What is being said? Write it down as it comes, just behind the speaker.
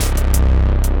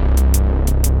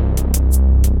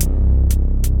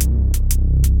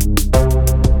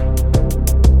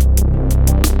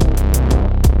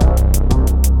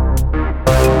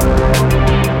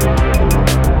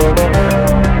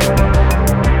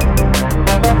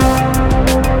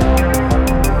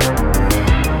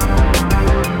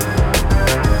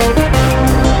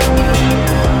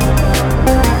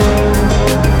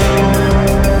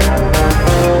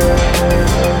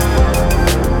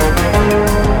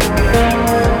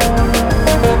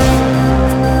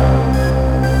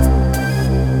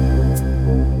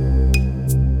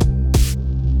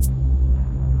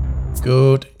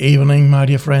evening, my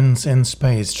dear friends in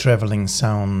space traveling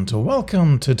sound.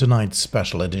 Welcome to tonight's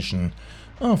special edition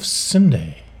of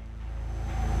syndae.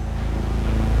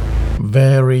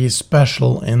 Very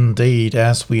special indeed,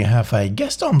 as we have a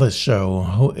guest on this show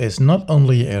who is not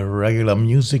only a regular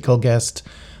musical guest,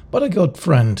 but a good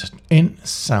friend in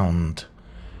sound.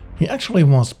 He actually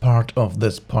was part of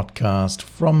this podcast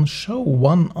from show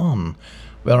 1 on,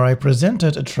 where I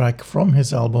presented a track from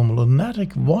his album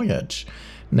Lunatic Voyage,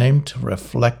 named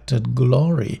Reflected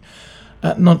Glory.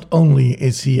 Not only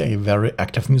is he a very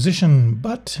active musician,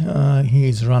 but he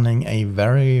is running a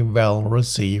very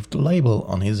well-received label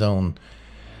on his own.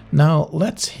 Now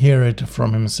let's hear it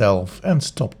from himself and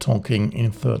stop talking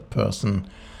in third person.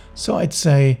 So I'd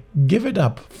say give it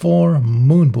up for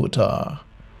Moonbooter.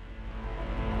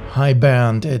 Hi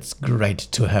Bernd, it's great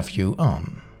to have you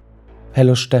on.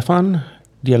 Hello Stefan,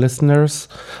 dear listeners,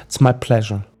 it's my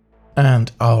pleasure.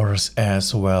 And ours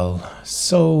as well.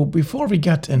 So before we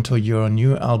get into your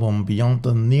new album Beyond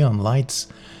the Neon Lights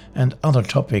and other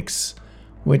topics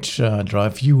which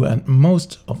drive you and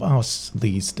most of us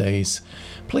these days,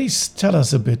 please tell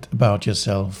us a bit about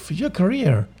yourself, your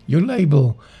career, your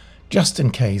label, just in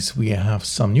case we have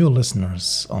some new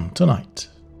listeners on tonight.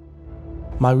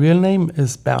 My real name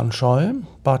is Bernd Scholl,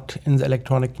 but in the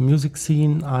electronic music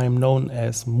scene I'm known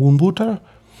as Moonbooter.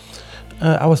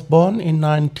 I was born in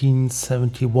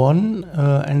 1971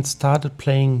 and started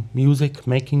playing music,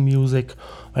 making music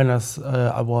when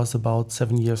I was about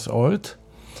 7 years old.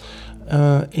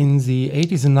 In the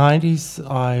 80s and 90s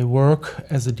I work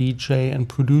as a DJ and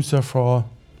producer for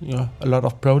a lot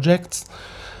of projects.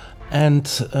 And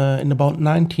in about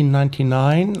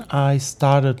 1999 I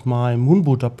started my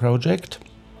Moonbooter project.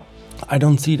 I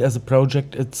don't see it as a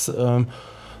project, it's the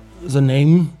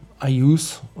name I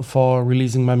use for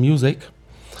releasing my music.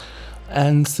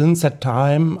 And since that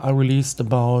time I released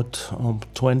about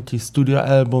 20 studio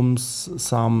albums,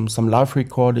 some live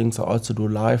recordings. I also do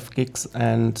live gigs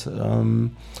and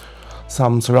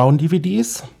some surround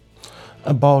DVDs.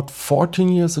 About 14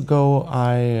 years ago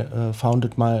I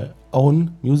founded my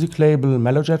own music label,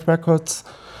 Melojet Records.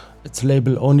 It's a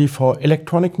label only for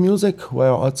electronic music, where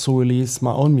I also release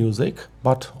my own music,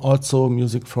 but also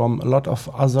music from a lot of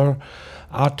other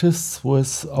artists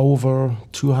with over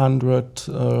 200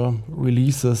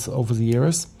 releases over the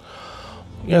years.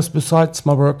 Yes, besides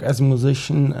my work as a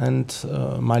musician and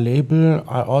my label,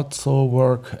 I also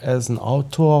work as an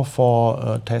author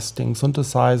for testing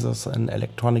synthesizers and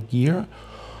electronic gear.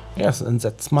 Yes, and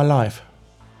that's my life.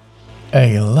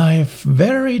 A life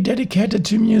very dedicated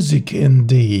to music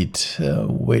indeed,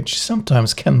 which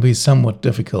sometimes can be somewhat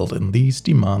difficult in these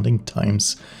demanding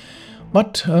times.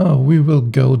 But we will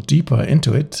go deeper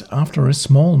into it after a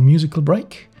small musical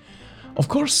break. Of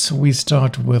course, we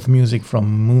start with music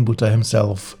from Moonbooter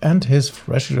himself and his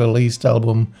freshly released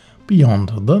album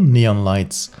Beyond the Neon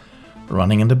Lights.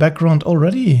 Running in the background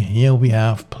already, here we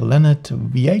have Planet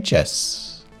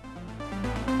VHS.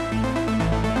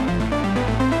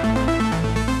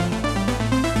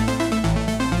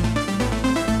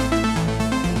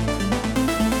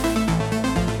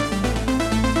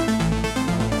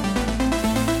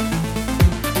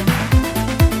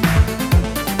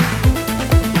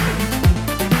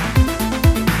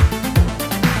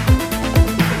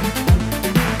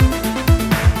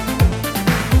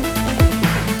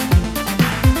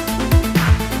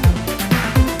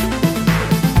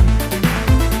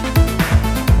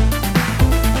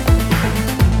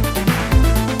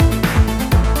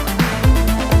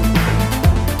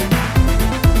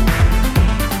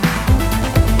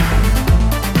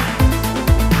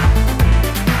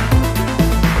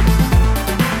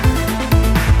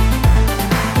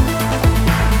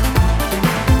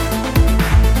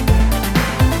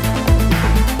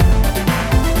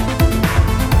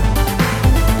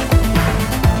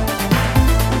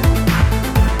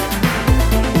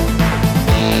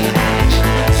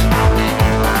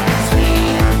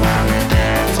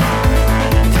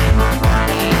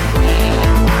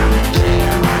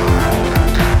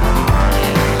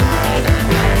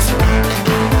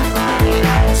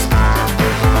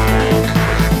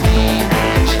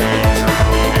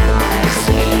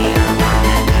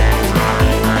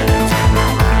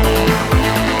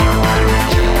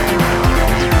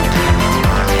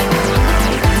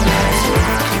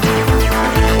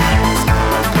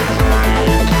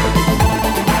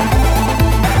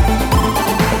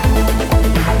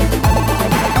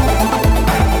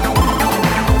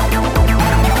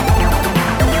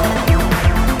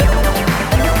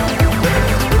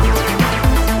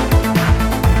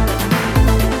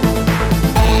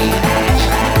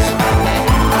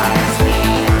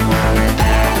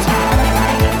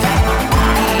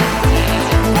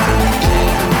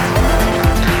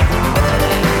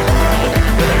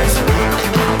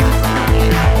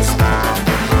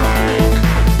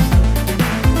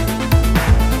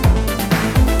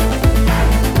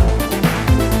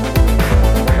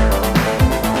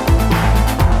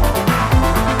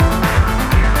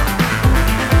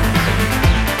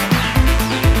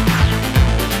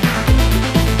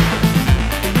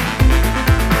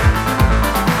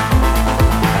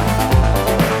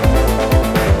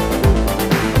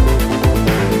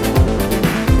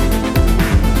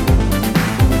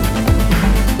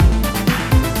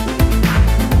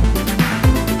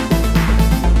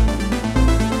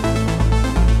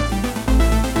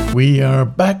 We are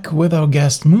back with our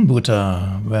guest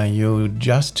Moonbooter, where you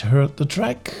just heard the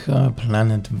track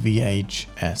Planet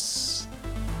VHS.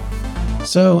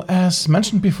 So, as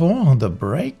mentioned before, the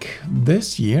break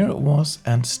this year was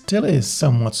and still is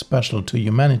somewhat special to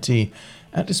humanity,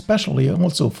 and especially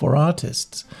also for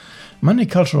artists. Many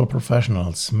cultural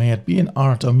professionals, may it be in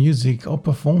art or music or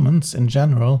performance in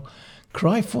general,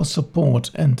 cry for support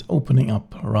and opening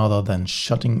up rather than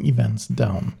shutting events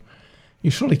down. You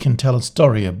surely can tell a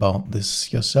story about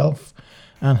this yourself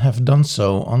and have done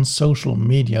so on social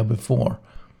media before.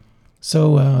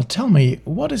 So tell me,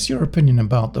 what is your opinion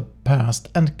about the past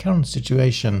and current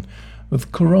situation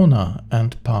with Corona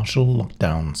and partial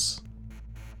lockdowns?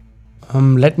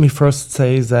 Let me first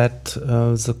say that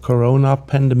the Corona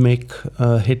pandemic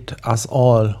hit us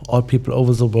all people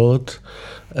over the world,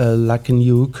 like a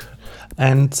nuke.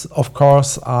 And of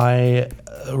course, I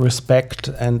respect,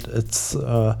 and it's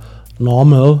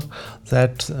normal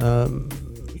that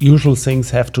usual things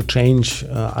have to change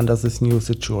under this new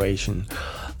situation.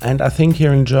 And I think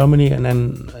here in Germany,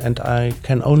 and I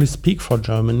can only speak for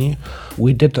Germany,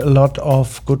 we did a lot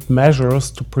of good measures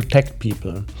to protect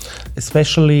people,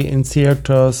 especially in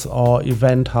theaters or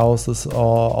event houses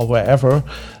or wherever.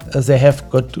 They have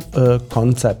good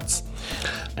concepts.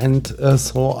 And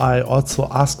so I also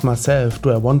asked myself, do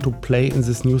I want to play in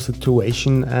this new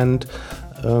situation? And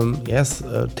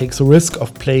takes a risk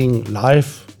of playing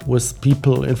live with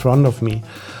people in front of me.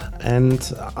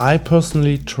 And I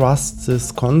personally trust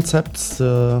these concepts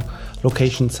the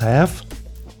locations have.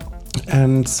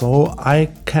 And so I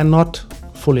cannot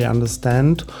fully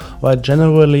understand why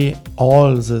generally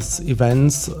all these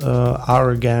events are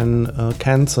again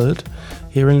cancelled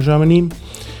here in Germany.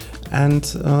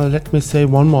 And let me say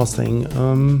one more thing.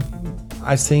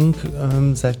 I think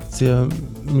that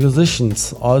the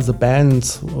musicians, all the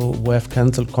bands who have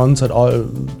cancelled concert all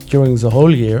during the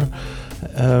whole year,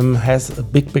 has a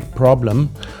big problem,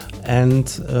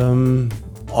 and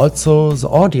also the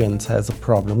audience has a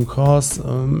problem, because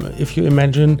if you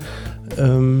imagine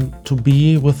to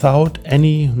be without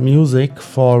any music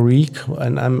for a week,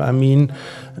 and I mean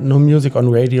no music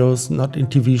on radios, not in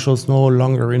TV shows, no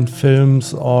longer in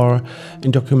films or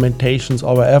in documentations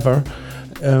or wherever,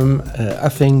 I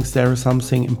think there is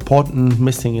something important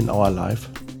missing in our life.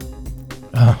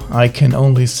 I can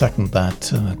only second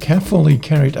that. Carefully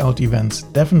carried out events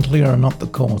definitely are not the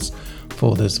cause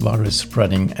for this virus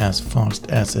spreading as fast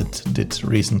as it did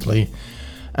recently.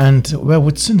 And where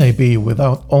would syndae be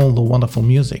without all the wonderful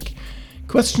music?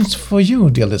 Questions for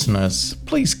you, dear listeners.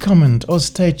 Please comment or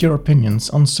state your opinions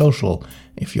on social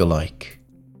if you like.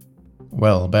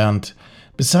 Well, Bernd,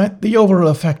 beside the overall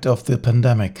effect of the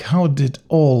pandemic, how did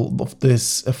all of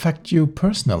this affect you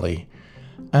personally?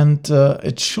 And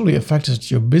it surely affected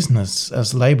your business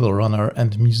as label runner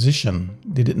and musician,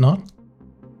 did it not?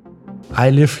 I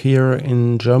live here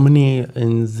in Germany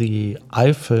in the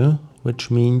Eifel, which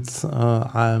means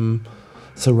I'm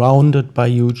surrounded by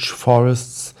huge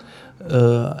forests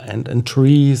and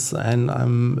trees, and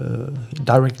I'm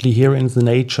directly here in the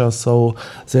nature, so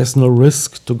there's no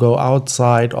risk to go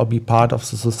outside or be part of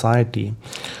the society.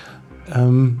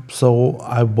 So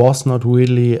I was not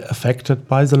really affected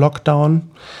by the lockdown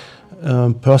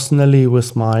personally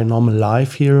with my normal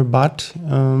life here, but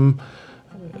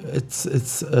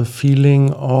it's a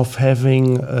feeling of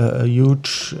having a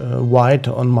huge weight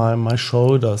on my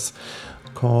shoulders,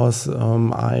 because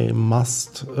I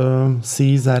must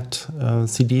see that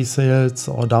CD sales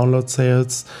or download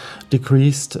sales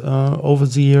decreased over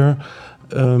the year.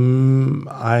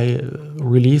 I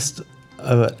released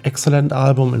an excellent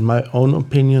album, in my own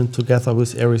opinion, together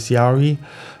with Eris Yari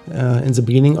in the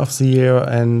beginning of the year,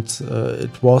 and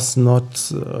it was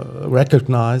not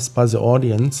recognized by the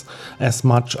audience as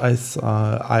much as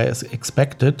I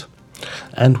expected.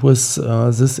 And with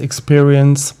this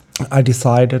experience, I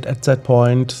decided at that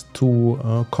point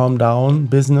to calm down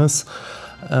business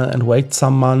and wait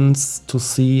some months to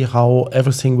see how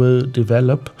everything will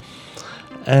develop.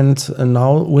 And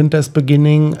now winter's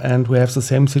beginning, and we have the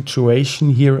same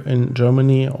situation here in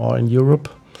Germany or in Europe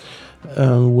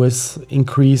with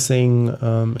increasing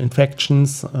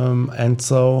infections. And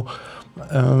so,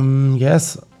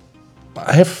 yes,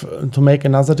 I have to make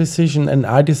another decision, and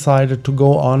I decided to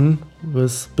go on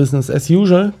with business as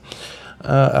usual.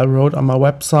 I wrote on my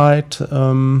website,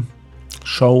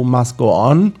 show must go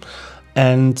on.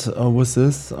 And with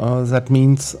this, that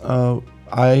means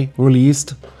I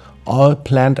released all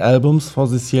planned albums for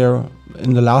this year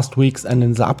in the last weeks and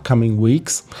in the upcoming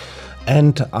weeks.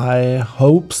 And I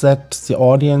hope that the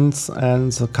audience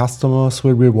and the customers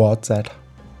will reward that.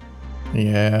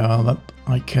 Yeah, that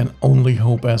I can only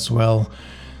hope as well.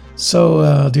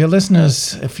 So, dear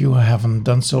listeners, if you haven't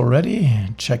done so already,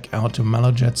 check out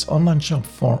Melojet's online shop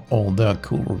for all the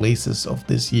cool releases of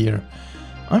this year.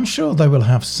 I'm sure they will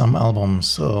have some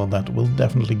albums that will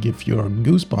definitely give you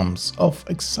goosebumps of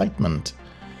excitement.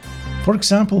 For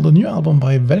example, the new album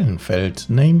by Wellenfeld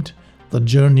named The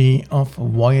Journey of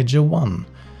Voyager 1.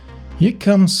 Here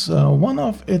comes one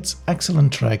of its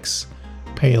excellent tracks,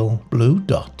 Pale Blue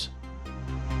Dot.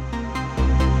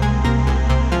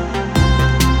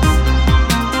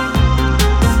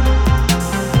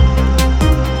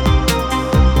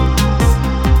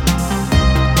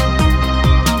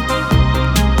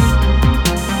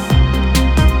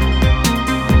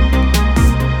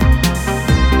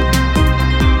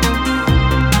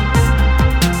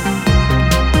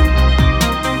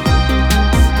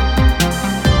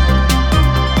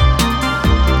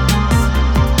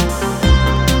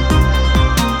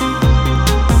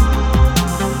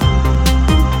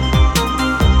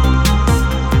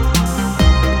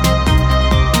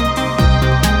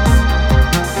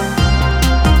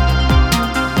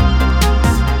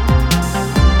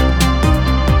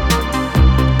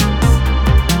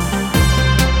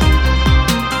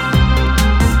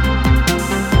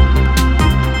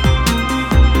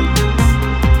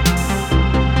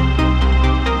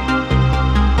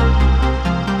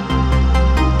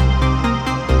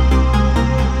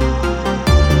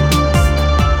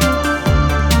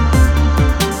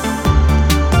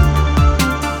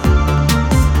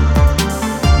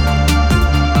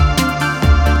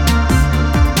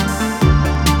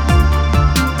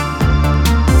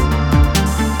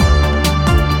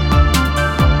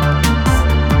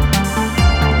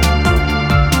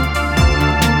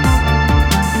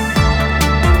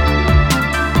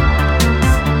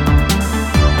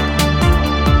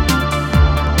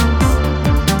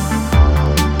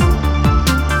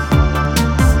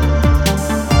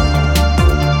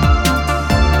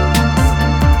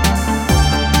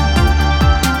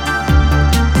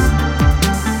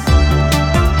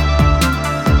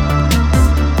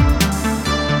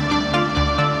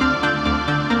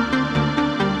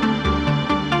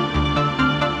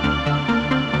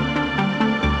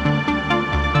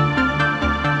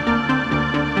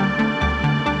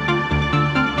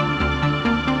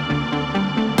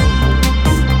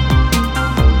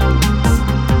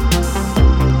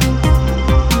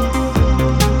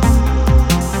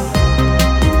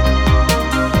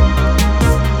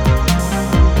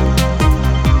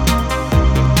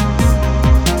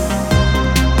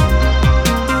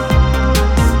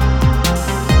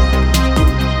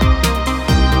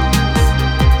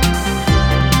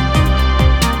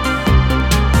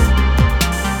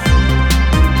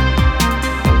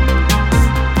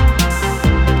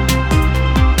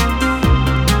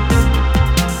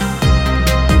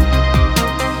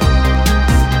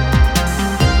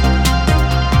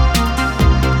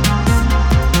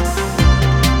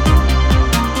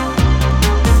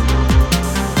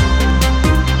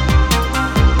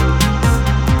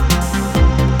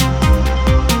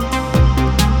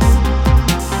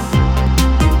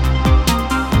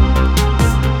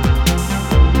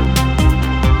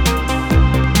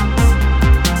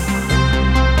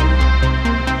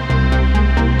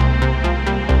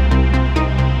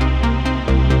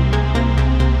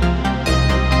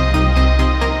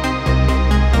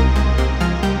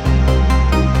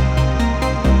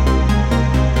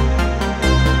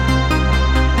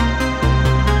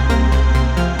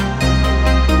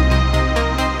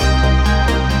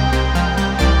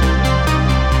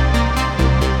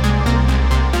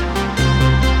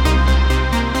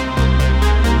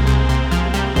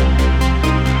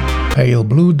 Pale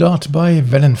Blue Dot by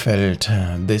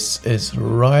Wellenfeld. This is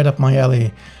right up my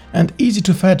alley and easy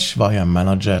to fetch via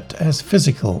Melojet as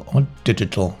physical or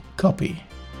digital copy.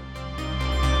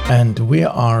 And we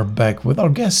are back with our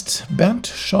guest Bernd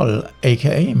Scholl,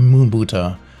 aka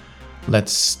Moonbooter.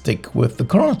 Let's stick with the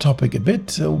corona topic a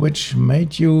bit, which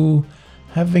made you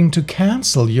having to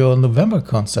cancel your November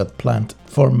concert planned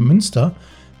for Münster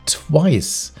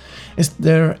twice. Is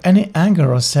there any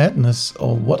anger or sadness,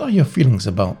 or what are your feelings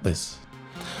about this?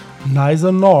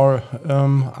 Neither nor.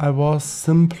 I was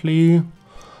simply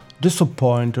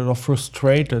disappointed or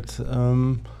frustrated.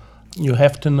 You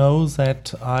have to know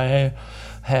that I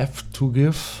have to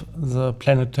give the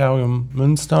Planetarium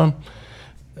Münster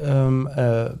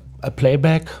a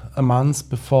playback a month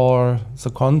before the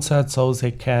concert, so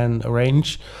they can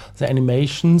arrange the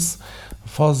animations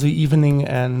for the evening,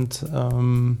 and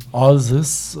all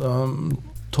this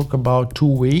took about 2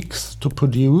 weeks to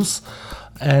produce,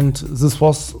 and this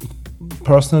was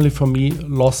personally for me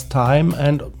lost time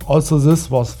and also this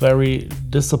was very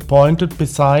disappointed,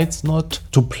 besides not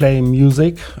to play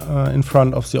music in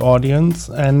front of the audience,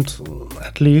 and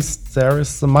at least there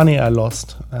is the money I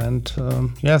lost. And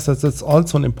yes, that's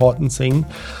also an important thing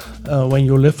when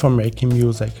you live from making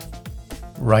music.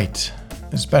 Right,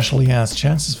 especially as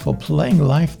chances for playing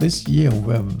live this year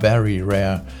were very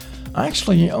rare. I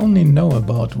actually only know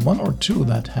about one or two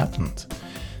that happened.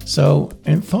 So,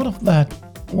 in thought of that,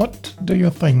 what do you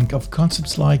think of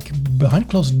concepts like Behind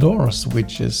Closed Doors,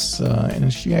 which is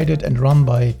initiated and run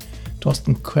by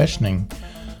Thorsten Queschning,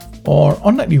 or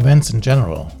online events in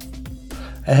general?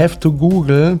 I have to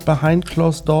Google Behind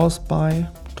Closed Doors by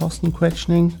Thorsten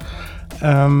Queschning.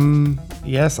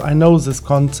 Yes, I know this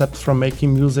concept from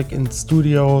making music in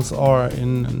studios or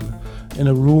in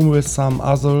a room with some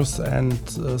others and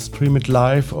stream it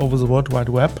live over the World Wide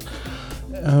Web.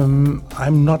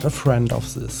 I'm not a friend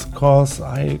of this, because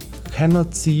I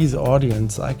cannot see the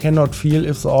audience. I cannot feel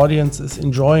if the audience is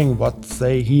enjoying what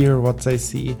they hear, what they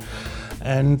see.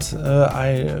 And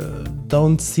I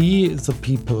don't see the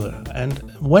people. And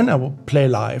when I play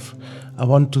live, I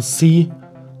want to see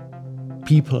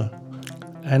people.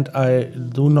 And I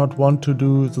do not want to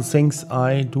do the things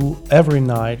I do every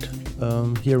night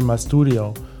here in my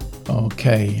studio.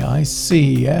 Okay, I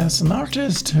see. As an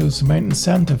artist whose main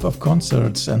incentive of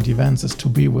concerts and events is to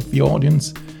be with the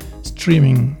audience,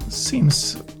 streaming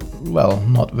seems, well,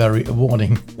 not very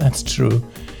rewarding. That's true.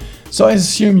 So I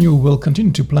assume you will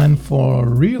continue to plan for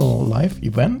real live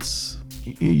events,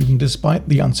 even despite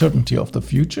the uncertainty of the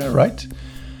future, right?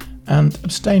 And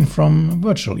abstain from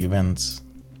virtual events.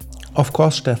 Of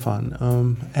course,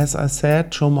 Stefan. As I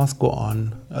said, show must go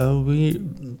on. We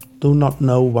do not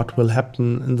know what will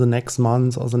happen in the next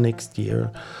month or the next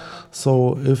year.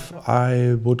 So if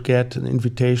I would get an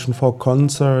invitation for a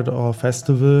concert or a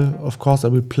festival, of course I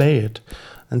will play it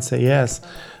and say yes.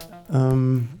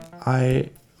 I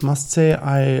must say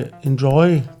I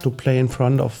enjoy to play in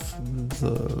front of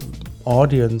the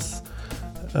audience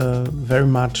very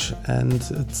much, and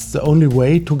it's the only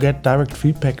way to get direct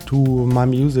feedback to my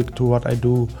music, to what I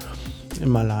do in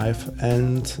my life,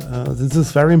 and this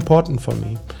is very important for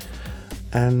me.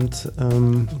 And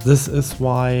this is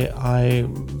why I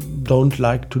don't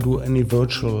like to do any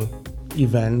virtual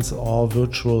events or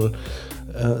virtual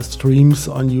streams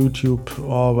on YouTube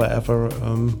or wherever.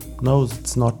 No,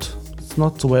 it's not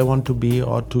the way I want to be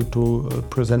or to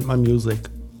present my music.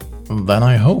 Then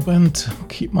I hope and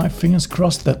keep my fingers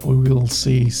crossed that we will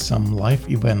see some live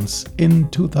events in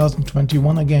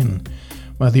 2021 again,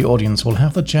 where the audience will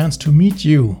have the chance to meet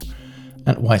you,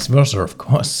 and vice versa, of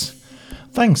course.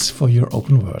 Thanks for your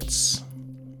open words.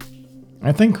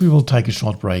 I think we will take a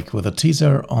short break with a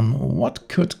teaser on what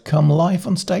could come live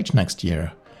on stage next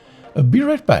year. Be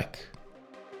right back.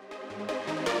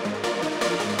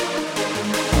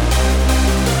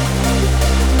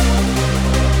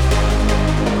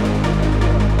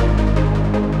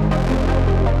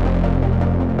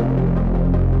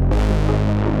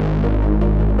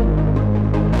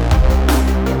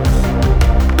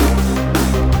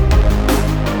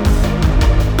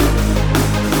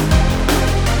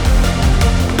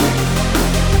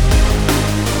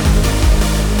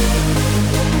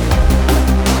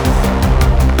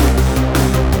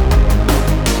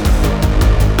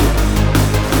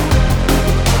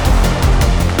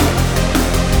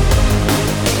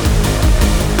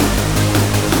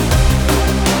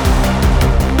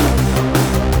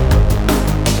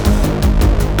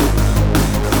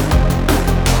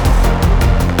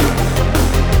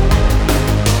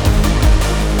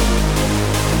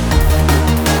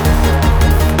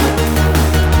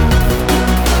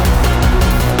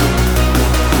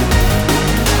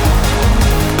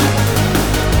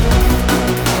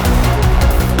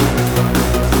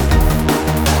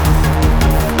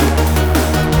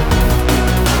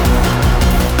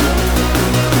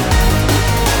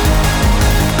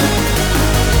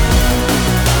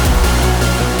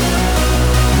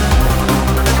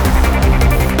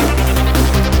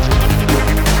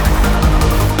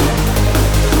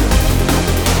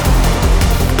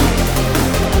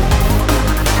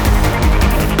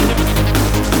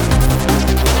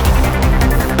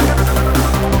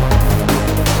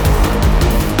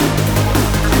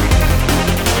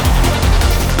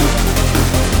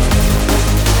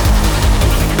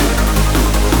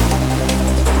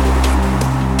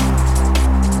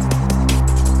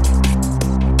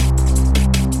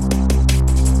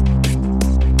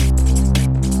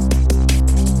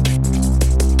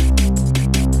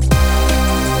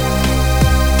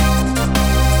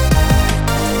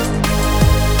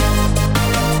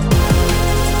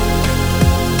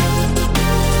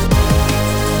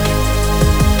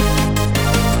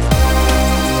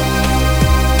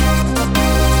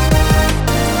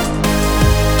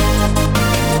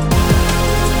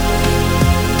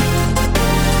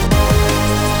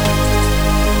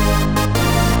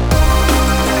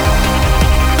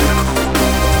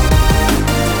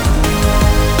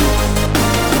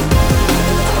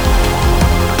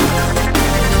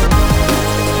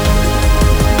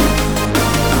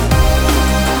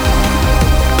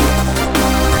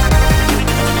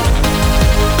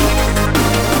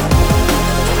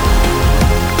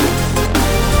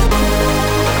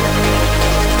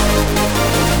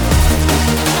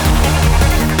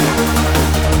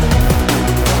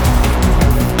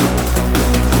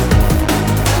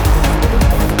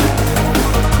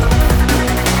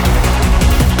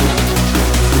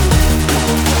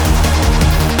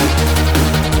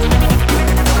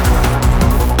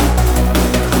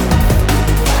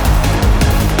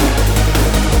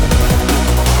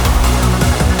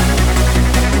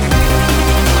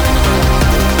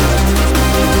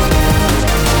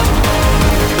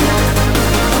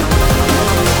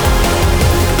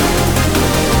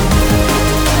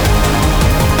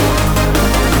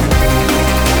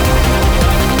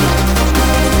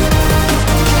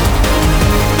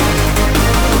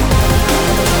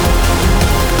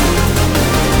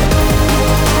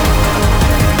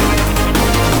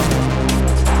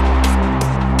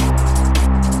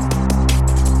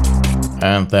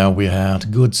 And there we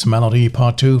had Good's Melody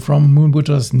Part 2 from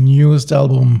Moonbooter's newest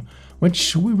album,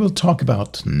 which we will talk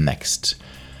about next.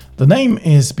 The name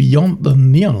is Beyond the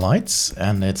Neon Lights,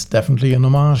 and it's definitely an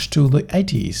homage to the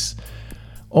 80s,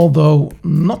 although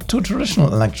not to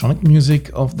traditional electronic music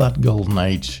of that golden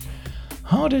age.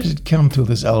 How did it come to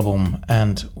this album,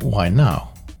 and why now?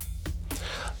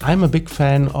 I'm a big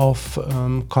fan of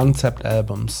concept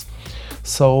albums.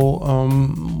 So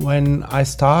when I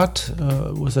start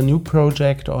with a new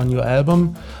project or a new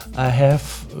album, I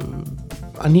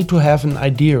need to have an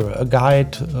idea, a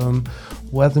guide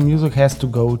where the music has to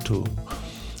go to.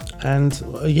 And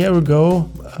a year ago,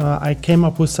 I came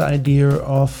up with the idea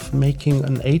of making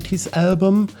an 80s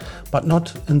album, but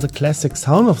not in the classic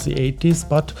sound of the 80s,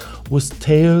 but with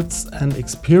tales and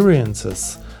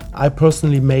experiences I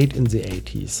personally made in the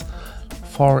 80s.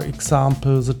 For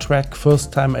example, the track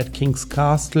First Time at King's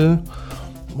Castle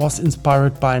was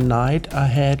inspired by a night I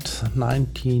had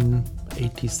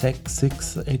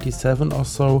 1986, 87 or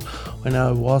so, when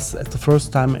I was at the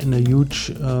first time in a huge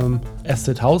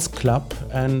acid house club,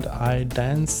 and I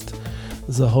danced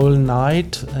the whole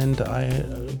night, and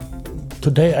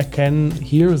today I can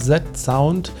hear that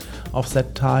sound of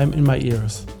that time in my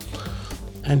ears.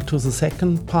 And to the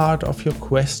second part of your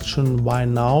question, why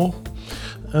now?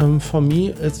 For me,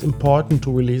 it's important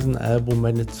to release an album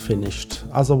when it's finished.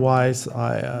 Otherwise,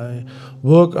 I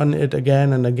work on it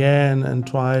again and again and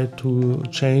try to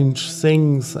change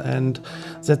things, and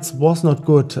that was not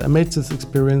good. I made this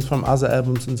experience from other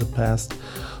albums in the past.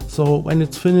 So when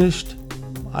it's finished,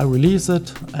 I release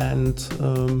it, and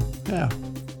yeah.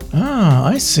 Ah,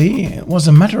 I see. It was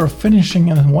a matter of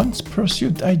finishing a once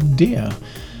pursued idea.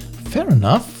 Fair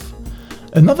enough.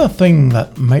 Another thing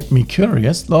that made me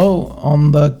curious, though,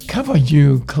 on the cover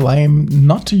you claim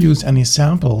not to use any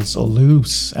samples or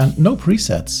loops and no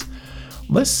presets.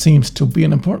 This seems to be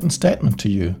an important statement to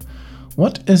you.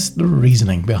 What is the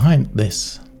reasoning behind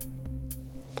this?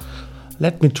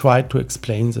 Let me try to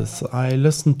explain this. I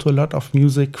listen to a lot of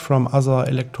music from other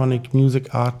electronic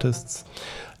music artists,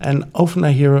 and often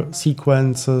I hear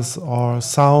sequences or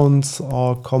sounds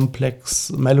or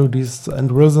complex melodies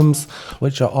and rhythms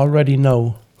which I already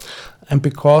know. And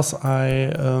because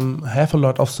I have a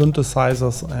lot of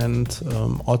synthesizers and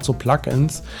also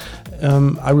plugins,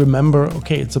 I remember,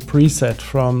 okay, it's a preset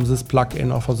from this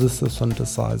plugin or for this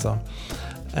synthesizer.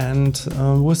 And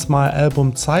with my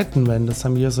album Zeitenwende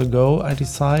some years ago, I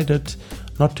decided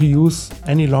not to use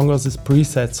any longer these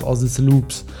presets or these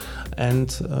loops,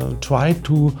 and try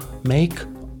to make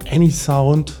any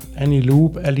sound, any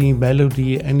loop, any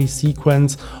melody, any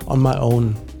sequence on my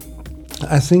own.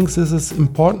 I think this is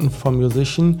important for a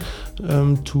musician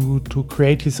to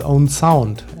create his own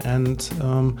sound. And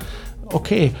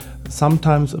okay,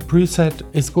 sometimes a preset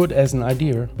is good as an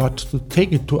idea, but to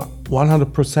take it to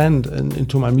 100%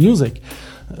 into my music,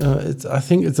 I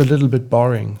think it's a little bit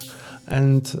boring.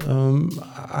 And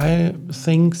I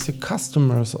think the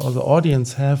customers or the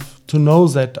audience have to know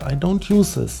that I don't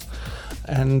use this,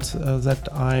 and that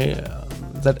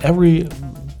every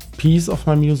piece of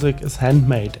my music is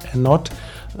handmade and not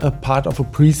a part of a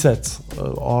preset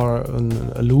or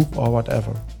a loop or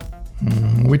whatever.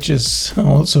 Which is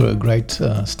also a great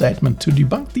statement to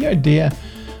debunk the idea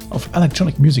of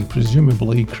electronic music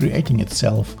presumably creating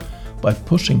itself by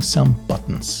pushing some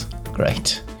buttons.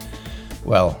 Great.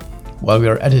 Well, while we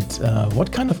are at it,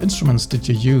 what kind of instruments did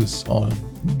you use, or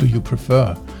do you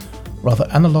prefer? Rather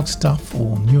analog stuff,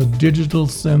 or newer digital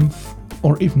synth,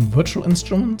 or even virtual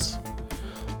instruments?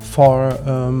 For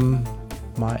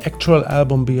my actual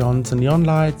album Beyond the Neon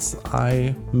Lights,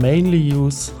 I mainly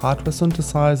use hardware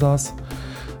synthesizers,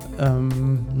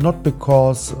 not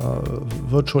because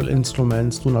virtual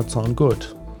instruments do not sound good.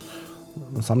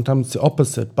 Sometimes the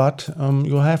opposite, but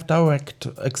you have direct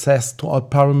access to all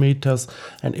parameters,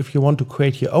 and if you want to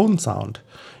create your own sound,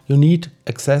 you need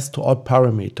access to all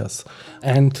parameters.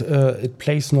 And it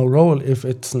plays no role if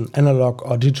it's an analog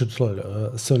or digital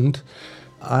synth.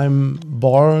 I'm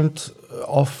bored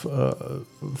of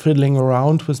fiddling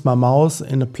around with my mouse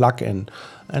in a plugin.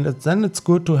 And then it's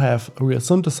good to have a real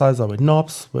synthesizer with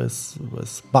knobs,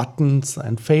 with buttons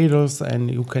and faders, and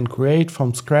you can create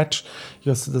from scratch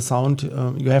the sound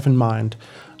you have in mind.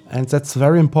 And that's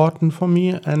very important for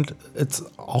me, and it's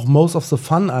auch most of the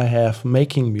fun I have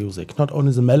making music, not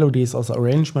only the melodies or the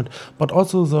arrangement, but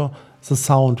also the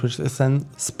sound, which is then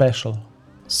special.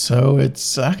 So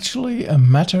it's actually a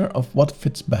matter of what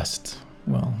fits best.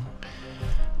 Well,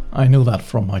 I know that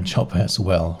from my job as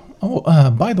well. Oh,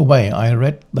 by the way, I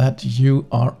read that you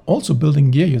are also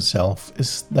building gear yourself.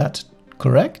 Is that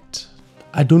correct?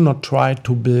 I do not try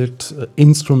to build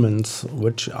instruments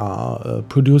which are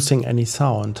producing any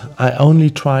sound. I only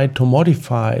try to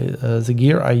modify the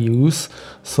gear I use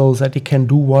so that it can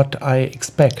do what I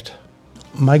expect.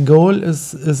 My goal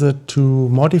is to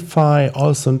modify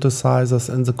all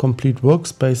synthesizers in the complete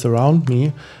workspace around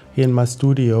me here in my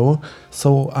studio,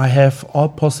 so I have all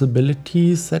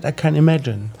possibilities that I can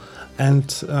imagine. And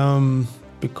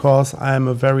because I am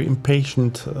a very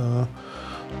impatient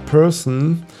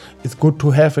person, it's good to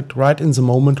have it right in the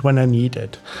moment when I need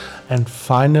it. And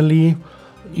finally,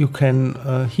 you can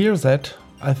hear that,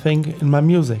 I think, in my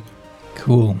music.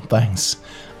 Cool, thanks.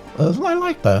 I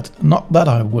like that. Not that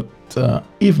I would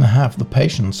even have the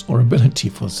patience or ability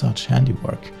for such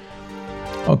handiwork.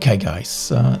 Okay,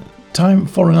 guys, time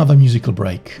for another musical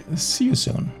break. See you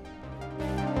soon.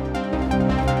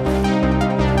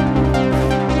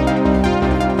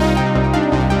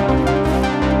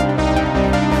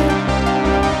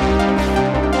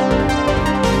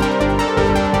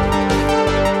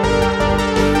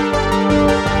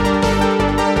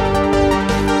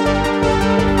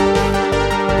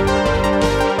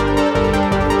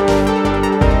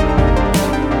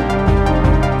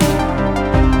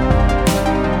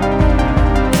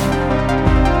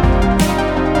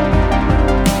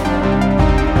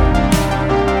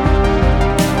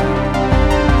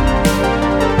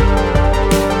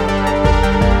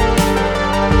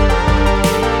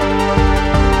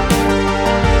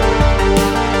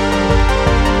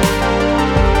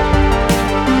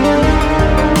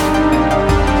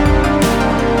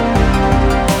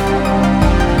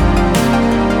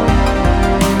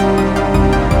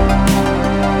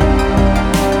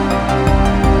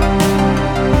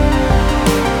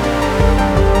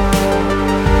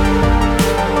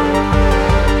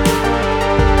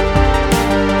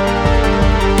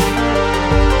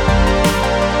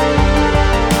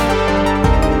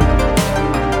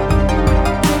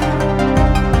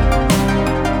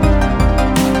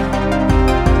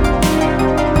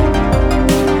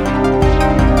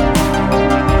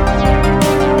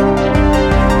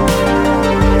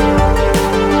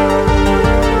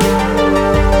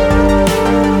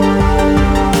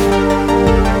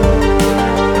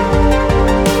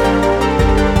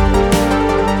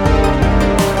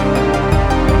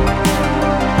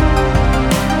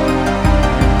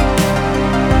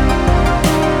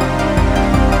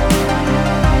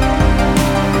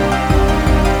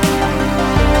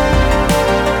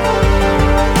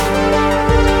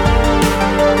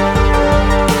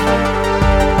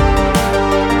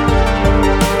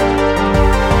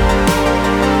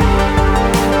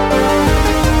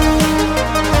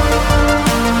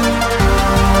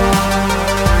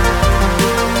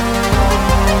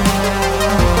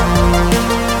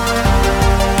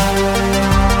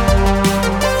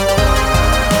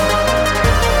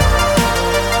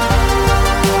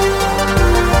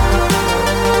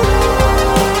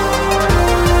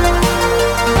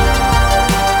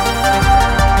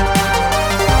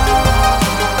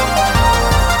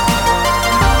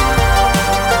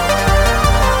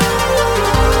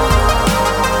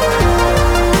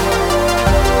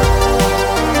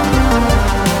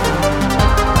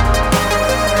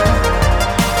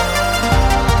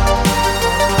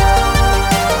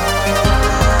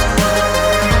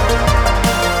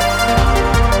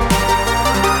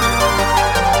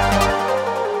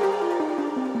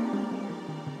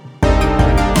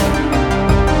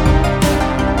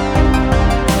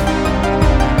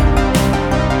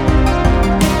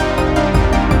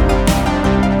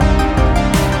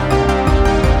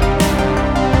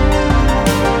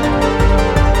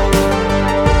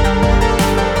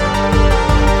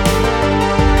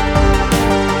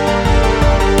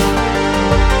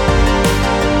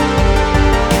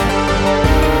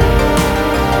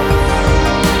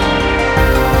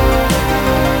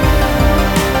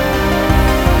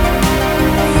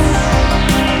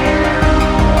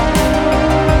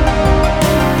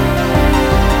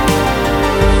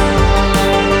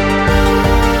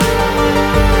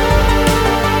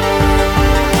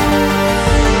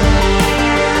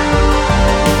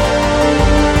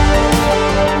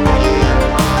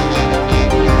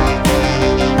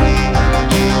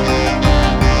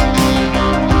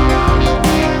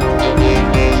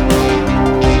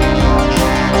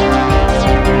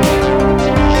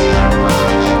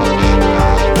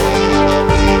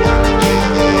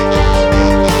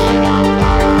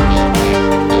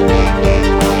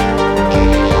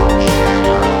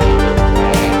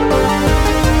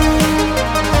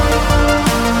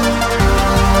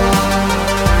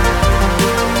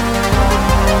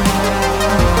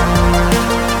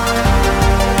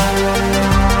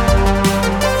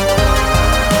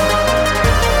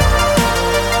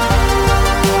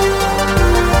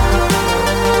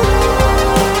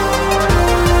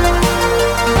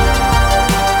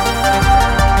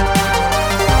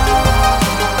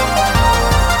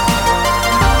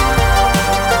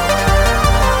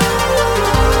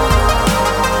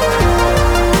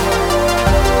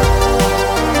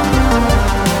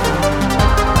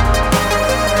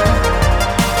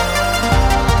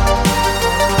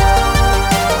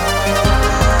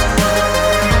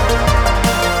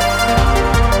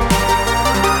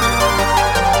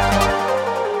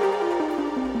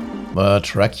 The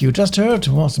track you just heard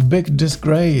was Big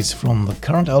Disgrace from the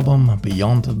current album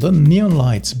Beyond the Neon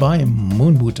Lights by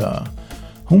Moonbooter,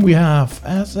 whom we have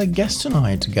as a guest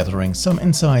tonight, gathering some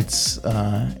insights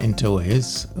into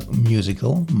his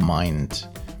musical mind.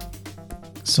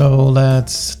 So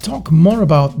let's talk more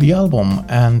about the album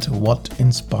and what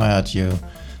inspired you.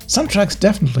 Some tracks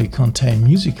definitely contain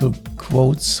musical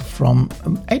quotes from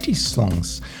 80s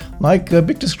songs, like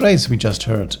Big Disgrace we just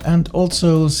heard, and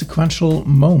also sequential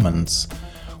moments.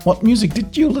 What music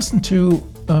did you listen to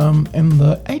in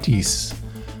the 80s,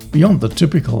 beyond the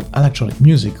typical electronic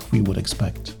music we would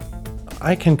expect?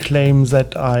 I can claim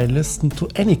that I listened to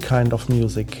any kind of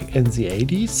music in the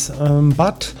 80s,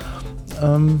 but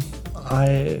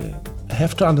I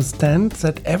have to understand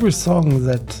that every song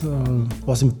that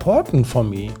was important for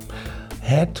me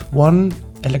had one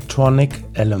electronic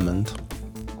element.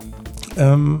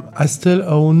 I still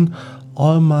own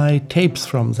all my tapes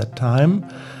from that time,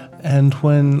 and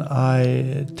when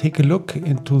I take a look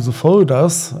into the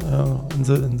folders in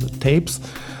the tapes,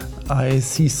 I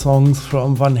see songs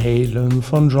from Van Halen,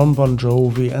 from John Bon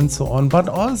Jovi and so on, but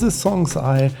all the songs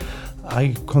I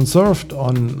conserved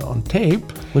on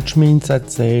tape, which means that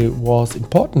they was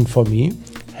important for me,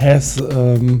 has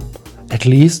at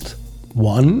least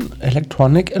one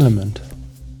electronic element.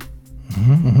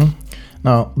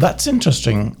 Now, that's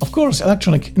interesting. Of course,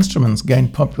 electronic instruments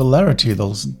gained popularity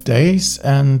those days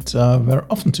and were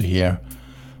often to hear.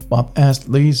 But as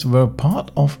these were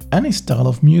part of any style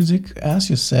of music, as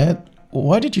you said,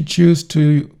 why did you choose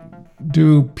to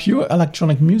do pure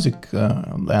electronic music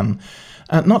then?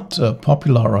 And not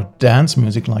popular or dance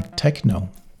music like techno?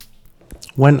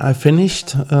 When I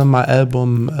finished my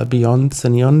album Beyond the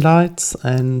Neon Lights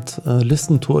and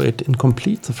listened to it in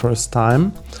complete the first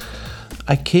time,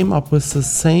 I came up with the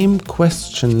same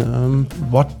question.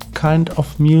 What kind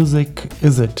of music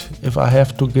is it, if I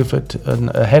have to give it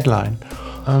a headline?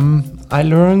 I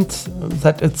learned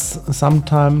that it's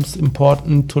sometimes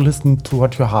important to listen to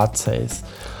what your heart says.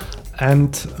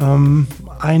 And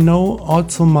I know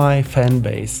also my fan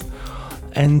base,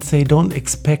 and they don't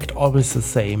expect always the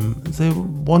same. They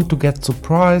want to get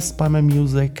surprised by my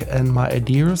music and my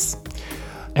ideas,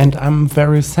 and I'm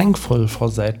very thankful for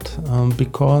that,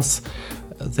 because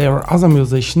there are other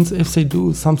musicians, if they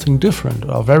do something different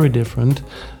or very different,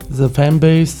 the fan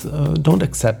base don't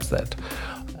accept that.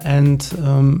 And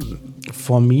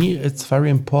for me, it's very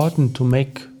important to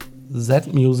make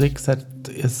that music that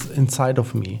is inside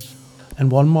of me. And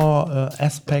one more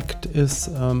aspect is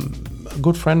a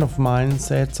good friend of mine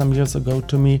said some years ago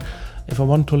to me, if I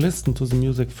want to listen to the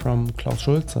music from Klaus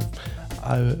Schulze,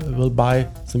 I will buy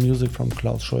the music from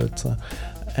Klaus Schulze.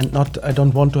 And I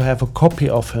don't want to have a copy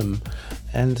of him.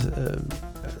 And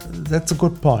that's a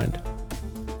good point.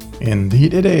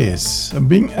 Indeed it is.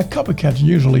 Being a copycat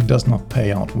usually does not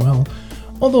pay out well,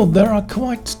 although there are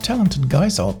quite talented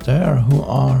guys out there who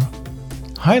are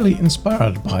highly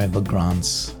inspired by the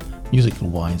Grants,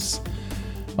 musical-wise.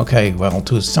 Okay, well,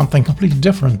 to something completely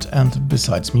different, and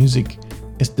besides music,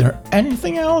 is there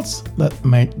anything else that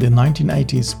made the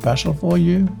 1980s special for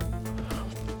you?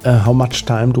 How much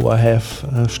time do I have,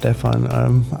 Stefan?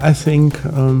 I think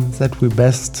that we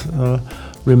best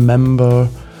remember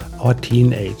our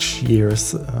teenage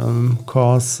years,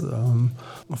 because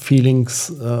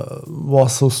feelings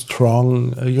was so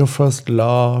strong. Your first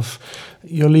love,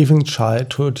 you're leaving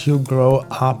childhood, you grow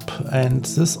up, and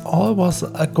this all was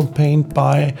accompanied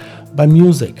by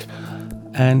music.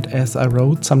 And as I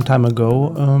wrote some time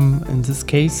ago, in these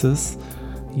cases,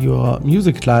 your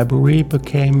music library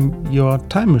became your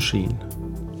time machine.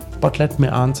 But let me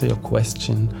answer your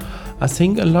question. I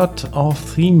think a lot of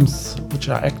themes which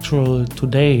are actual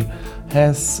today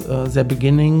has their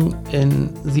beginning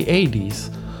in the 80s.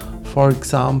 For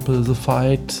example, the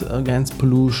fight against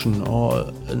pollution or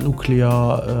nuclear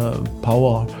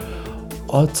power.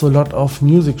 Also a lot of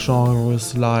music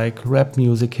genres like rap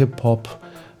music, hip-hop,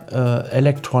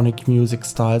 electronic music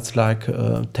styles like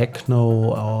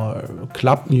techno or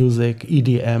club music,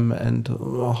 EDM, and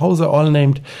how they're all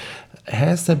named,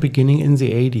 has their beginning in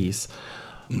the 80s.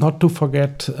 Not to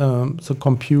forget the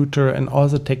computer and all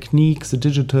the techniques, the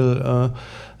digital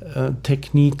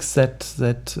techniques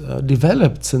that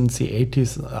developed since the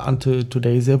 80s until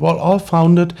today. They were all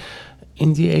founded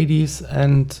in the 80s,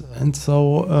 and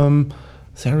so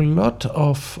there are a lot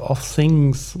of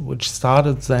things which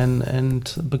started then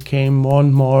and became more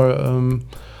and more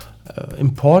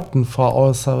important for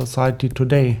our society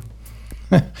today.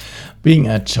 Being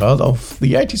a child of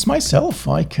the 80s myself,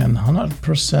 I can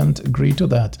 100% agree to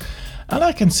that. And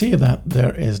I can see that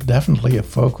there is definitely a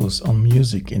focus on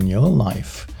music in your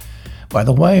life. By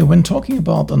the way, when talking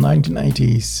about the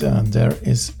 1980s, there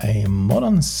is a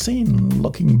modern scene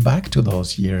looking back to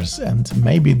those years and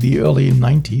maybe the early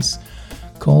 90s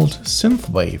called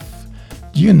synthwave.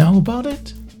 Do you know about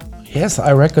it? Yes,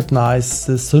 I recognize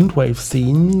the synthwave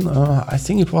scene. I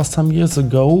think it was some years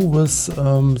ago with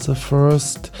the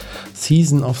first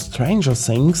season of Stranger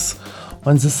Things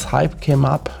when this hype came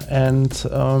up, and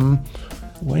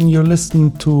when you listen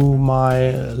to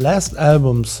my last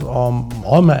albums,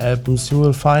 all my albums, you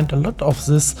will find a lot of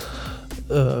this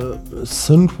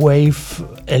synthwave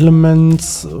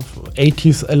elements,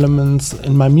 80s elements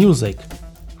in my music.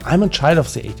 I'm a child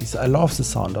of the 80s. I love the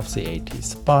sound of the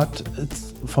 80s, but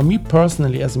for me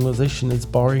personally as a musician, it's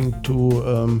boring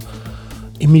to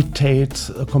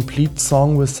imitate a complete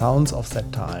song with sounds of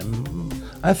that time.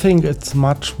 I think it's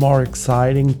much more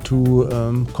exciting to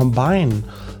combine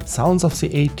sounds of the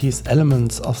 80s,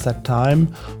 elements of that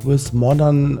time, with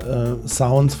modern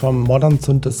sounds from modern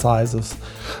synthesizers,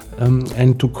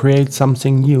 and to create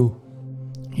something new.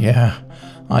 Yeah,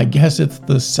 I guess it's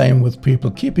the same with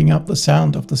people keeping up the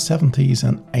sound of the 70s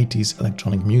and 80s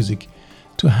electronic music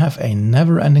to have a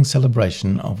never-ending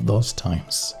celebration of those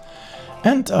times.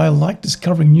 And I like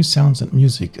discovering new sounds and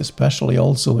music, especially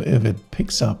also if it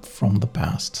picks up from the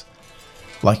past.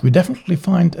 Like we definitely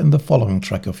find in the following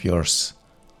track of yours,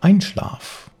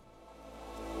 Einschlaf.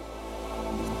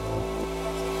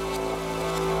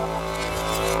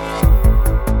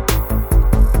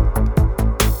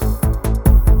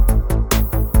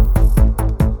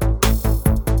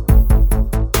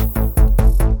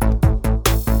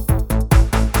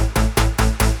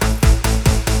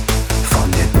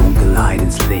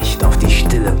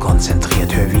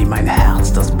 Konzentriert, hör wie mein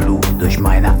Herz das Blut durch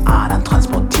meine Adern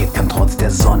transportiert, kann trotz der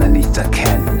Sonne nichts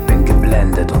erkennen, bin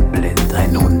geblendet und blind,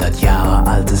 100 Jahre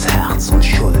altes Herz und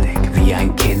schuldig, wie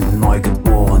ein Kind,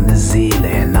 neugeborene Seele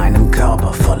in einem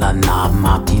Körper voller Narben,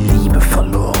 hab die Liebe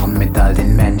verloren mit all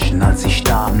den Menschen, als sie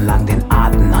starben, lang den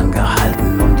Atem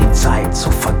angehalten, um die Zeit zu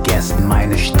vergessen,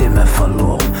 meine Stimme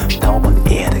verloren, Staub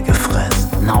und Erde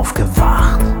gefressen,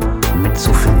 aufgewacht, mit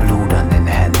zu viel Blut an den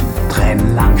Händen,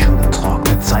 Tränen lang schon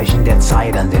getrocknet, Zeichen der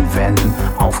Zeit an den Wänden,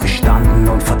 aufgestanden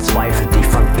und verzweifelt die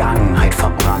Vergangenheit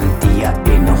verbrannt, die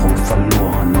Erinnerung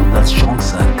verloren und als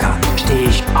Chance erkannt, steh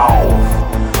ich auf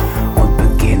und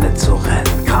beginne zu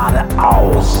rennen,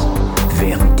 geradeaus,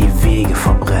 während die Wege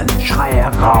verbrennen, schrei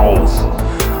heraus,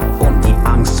 um die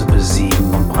Angst zu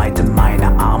besiegen und breite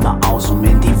meine Arme aus, um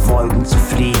in die Wolken zu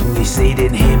fliegen. Ich seh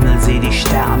den Himmel, seh die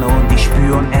Sterne und ich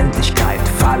spür Unendlichkeit,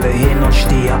 falle hin und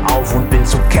stehe auf und bin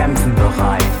zu kämpfen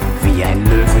bereit. Wie ein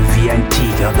Löwe, wie ein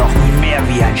Tiger, doch nie mehr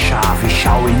wie ein Schaf. Ich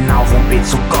schau hinauf und bete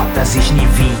zu Gott, dass ich nie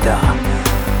wieder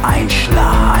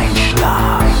einschlaf.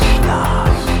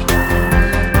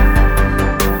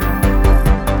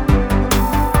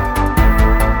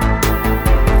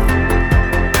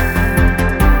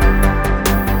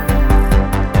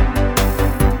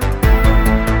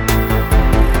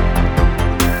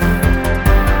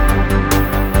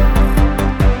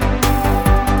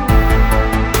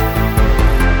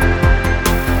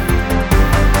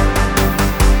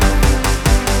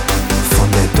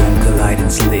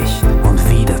 Licht und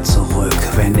wieder zurück,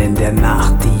 wenn in der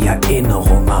Nacht die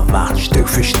Erinnerung erwacht, Stück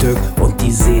für Stück und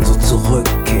die Sehnsucht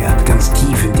zurückkehrt, ganz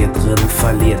tief in dir drin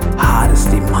verliert Hades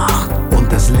die Macht und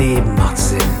das Leben macht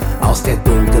Sinn. Aus der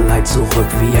Dunkelheit zurück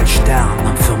wie ein Stern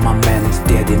am Firmament,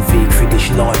 der den Weg für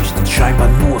dich leuchtet, scheinbar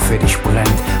nur für dich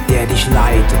brennt, der dich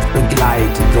leitet,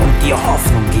 begleitet und dir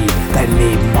Hoffnung gibt. Dein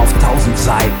Leben auf 1000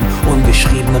 Seiten,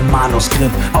 ungeschriebene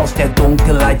Manuskript. Aus der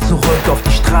Dunkelheit zurück auf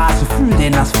die Straße, fühl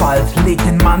den Asphalt, leg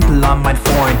den Mantel an, mein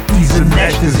Freund, diese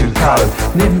Nächte sind kalt.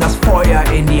 Nimm das Feuer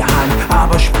in die Hand,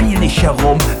 aber spiel nicht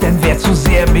herum, denn wer zu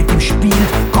sehr mit ihm spielt,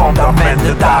 kommt am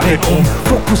Ende darin um.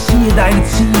 Fokussier deine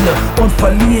Ziele und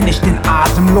verlier nicht den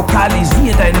Atem,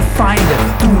 lokalisier deine Feinde,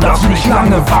 du darfst nicht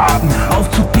lange warten,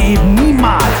 aufzugeben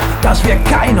niemals, das wäre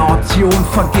keine Option,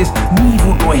 vergiss nie,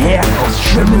 wo du herkommst,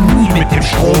 schwimme nie mit dem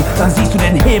Strom, dann siehst du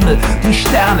den Himmel, die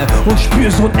Sterne und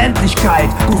spürst Unendlichkeit,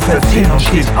 du fällst hin und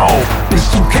stehst auf,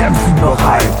 bist zum Kämpfen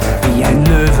bereit, wie ein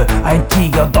Löwe, ein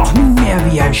Tiger, doch nie mehr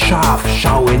wie ein Schaf,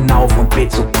 schau hinauf und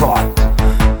bet zu Gott,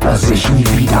 dass ich nie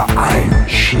wieder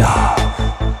einschlaf.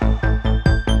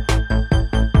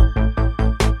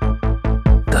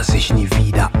 Dass ich nie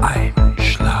wieder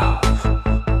einschlaf.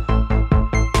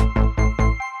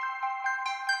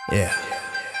 Yeah.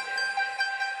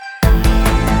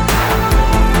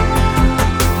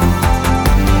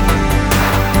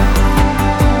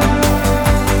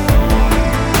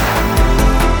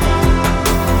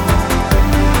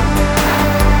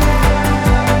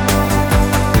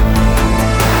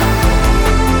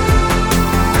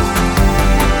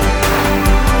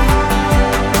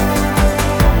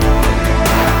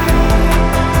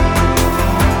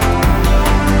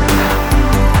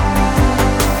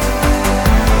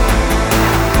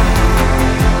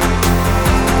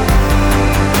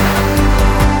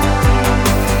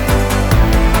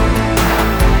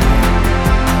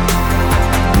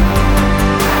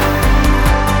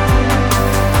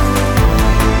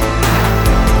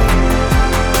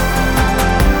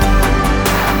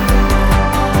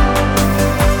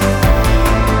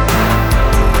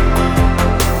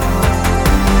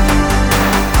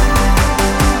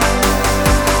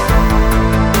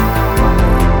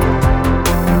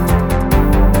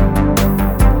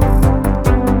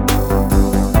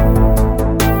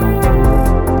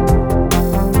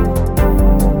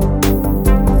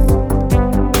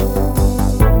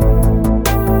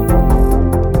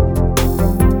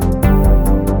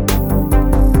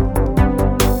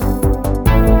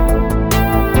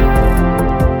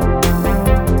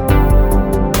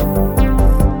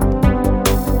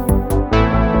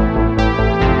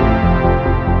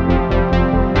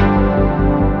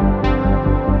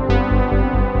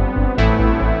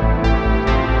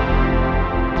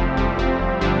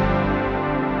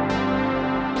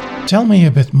 Tell me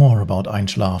a bit more about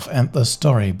Einschlaf and the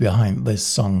story behind this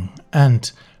song.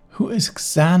 And who is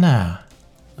Xana?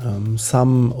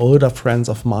 Some older friends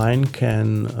of mine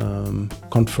can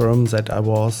confirm that I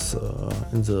was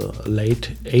in the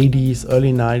late 80s,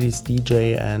 early 90s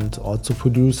DJ and also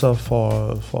producer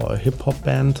for a hip hop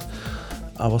band.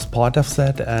 I was part of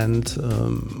that, and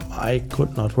I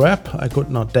could not rap, I could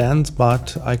not dance,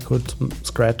 but I could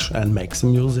scratch and make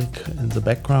some music in the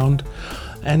background.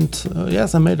 And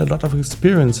yes, I made a lot of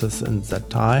experiences in that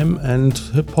time, and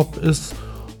hip hop is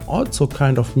also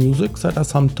kind of music that I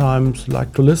sometimes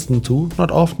like to listen to,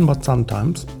 not often, but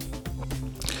sometimes.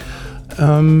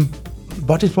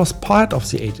 But it was part of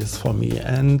the 80s for me,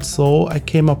 and so I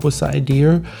came up with the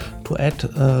idea to add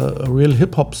a real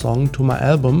hip hop song to my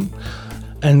album.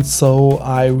 And so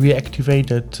I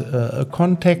reactivated a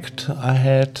contact I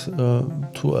had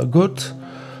to a good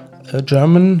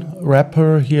German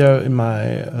rapper here in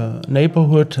my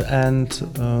neighborhood, and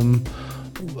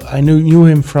I knew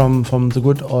him from the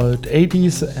good old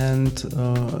 80s,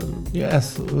 and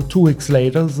yes, 2 weeks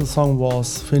later the song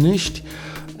was finished,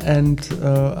 and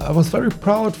I was very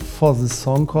proud for this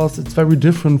song because it's very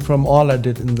different from all I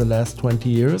did in the last 20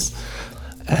 years.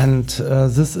 And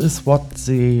this is what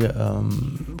the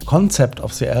concept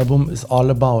of the album is all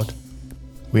about.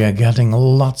 We are getting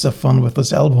lots of fun with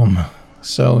this album.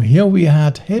 So here we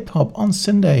had hip hop on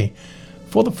syndae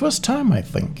for the first time, I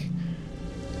think.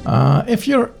 If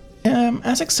you're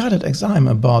as excited as I'm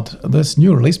about this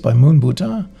new release by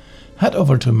Moonbooter, head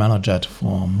over to Manajet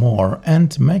for more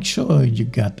and make sure you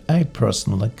get a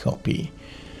personal copy.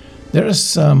 There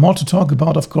is more to talk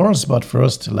about, of course, but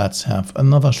first let's have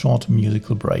another short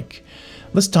musical break.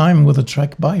 This time with a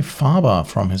track by Faber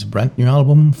from his brand new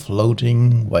album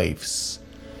Floating Waves.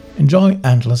 Enjoy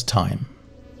Endless Time.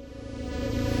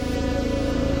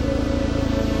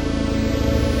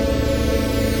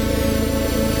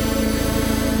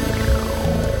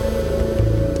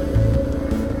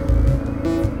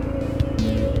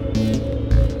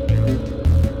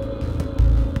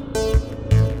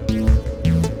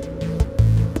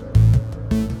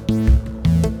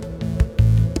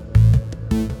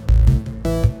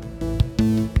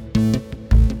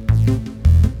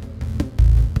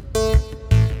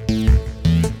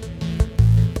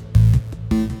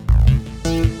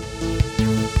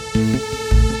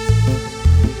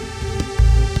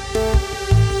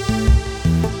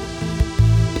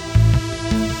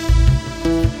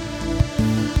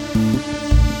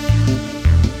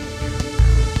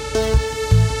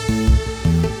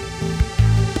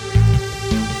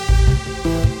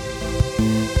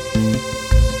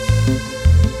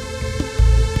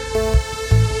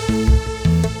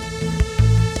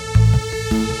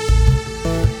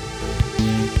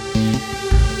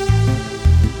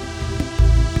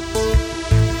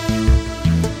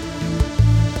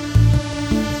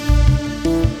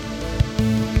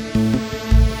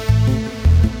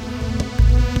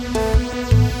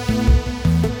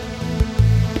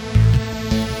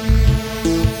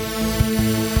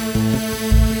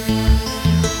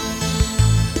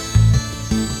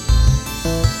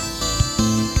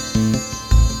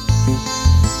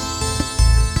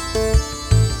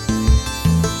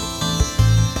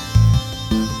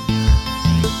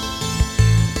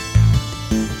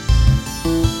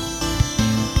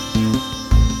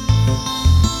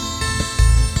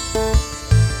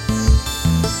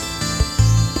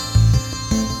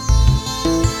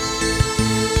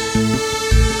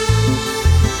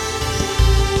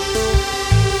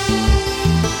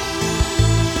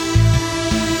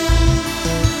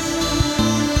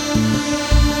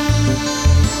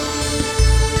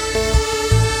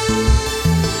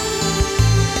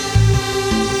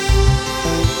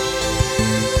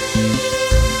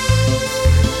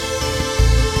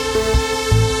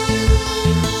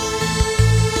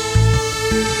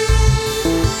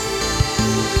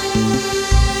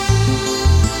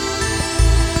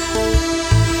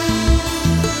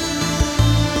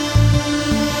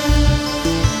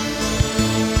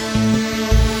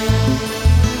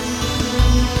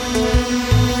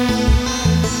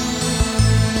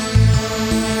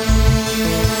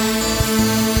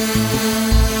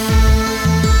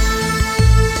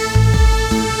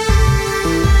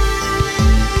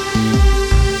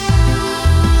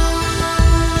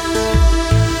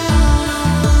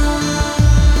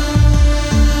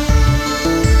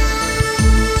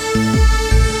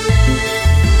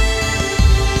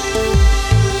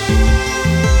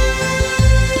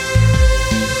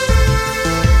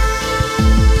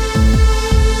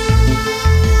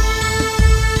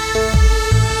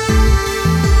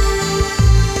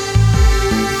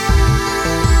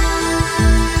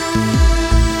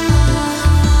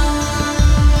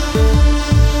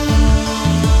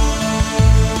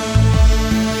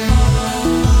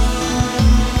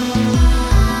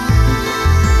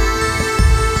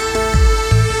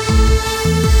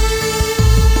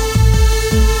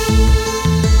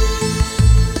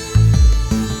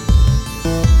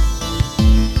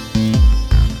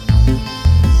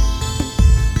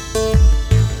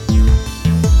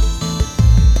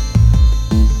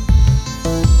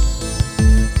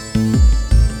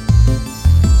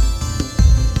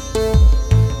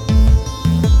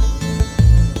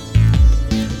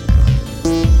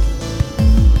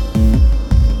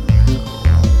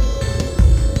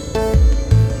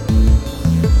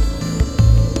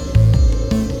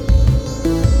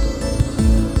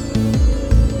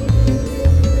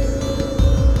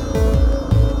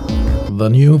 The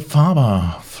new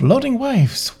Faber, Floating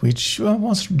Waves, which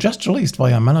was just released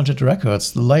via Managet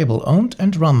Records, the label owned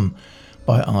and run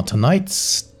by our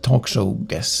tonight's talk show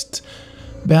guest.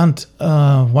 Bernd,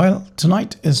 while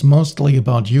tonight is mostly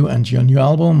about you and your new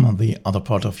album, the other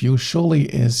part of you surely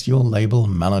is your label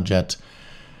Managet.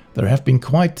 There have been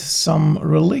quite some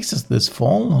releases this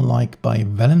fall, like by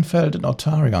Wellenfeld and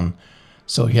Otarion.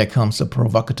 So here comes a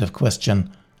provocative question.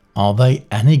 Are they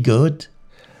any good?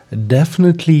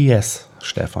 Definitely yes,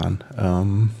 Stefan.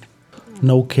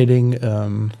 No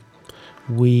kidding.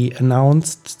 We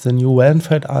announced the new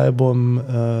Wellenfeld album,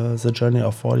 The Journey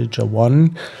of Voyager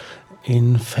 1,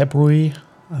 in February,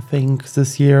 I think,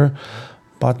 this year.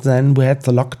 But then we had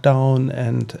the lockdown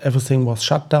and everything was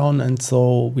shut down, and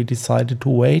so we decided to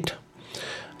wait.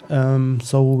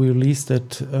 So we released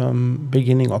it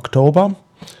beginning October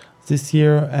this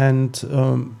year, and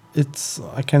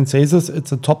I can say this,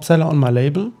 it's a top seller on my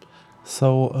label.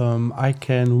 So I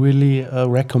can really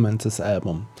recommend this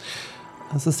album.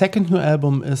 The second new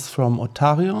album is from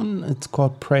Otarion. It's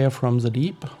called Prayer from the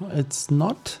Deep. It's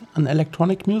not an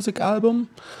electronic music album,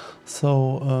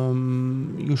 so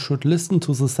you should listen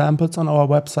to the samples on our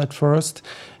website first.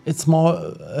 It's more,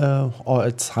 or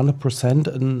it's 100%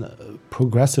 a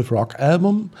progressive rock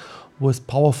album with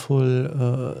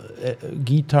powerful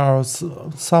guitars,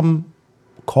 some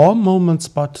calm moments,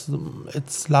 but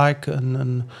it's like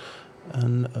a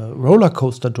roller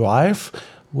coaster drive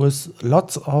with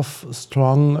lots of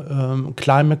strong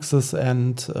climaxes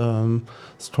and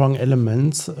strong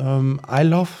elements. I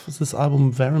love this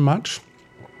album very much.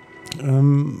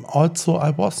 Also, I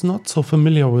was not so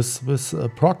familiar with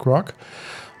prog rock,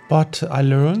 but I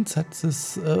learned that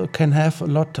this can have a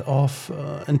lot of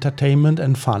entertainment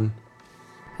and fun.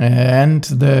 And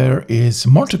there is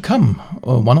more to come,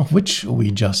 one of which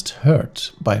we just heard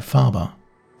by Faber.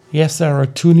 Yes, there are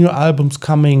two new albums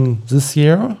coming this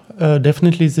year.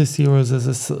 Definitely this year. This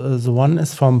is the one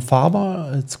is from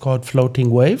Faber. It's called Floating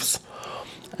Waves,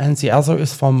 and the other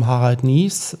is from Harald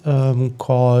Nies,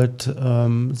 called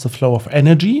The Flow of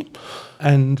Energy.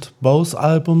 And both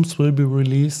albums will be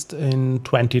released in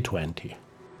 2020.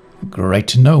 Great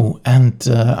to know. And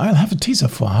I'll have a teaser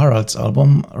for Harald's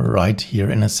album right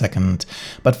here in a second.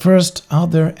 But first, are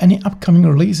there any upcoming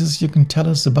releases you can tell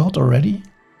us about already?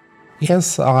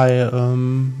 Yes,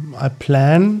 I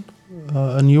plan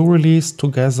a new release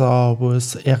together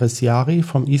with Eres Yari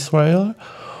from Israel.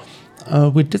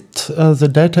 We did the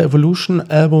Delta Evolution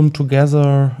album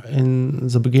together in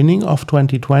the beginning of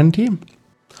 2020.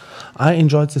 I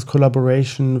enjoyed this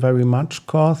collaboration very much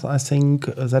because I think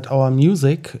that our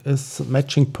music is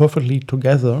matching perfectly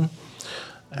together.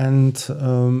 And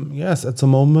yes, at the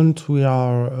moment we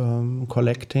are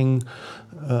collecting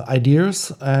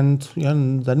ideas, and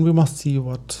then we must see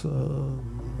what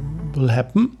will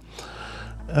happen.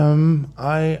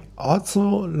 I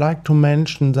also like to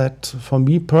mention that for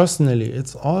me personally,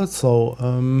 it's also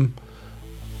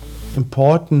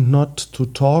important not to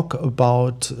talk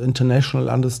about international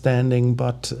understanding,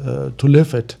 but to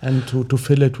live it and to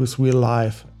fill it with real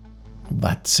life.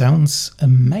 That sounds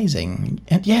amazing.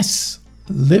 And yes,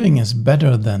 living is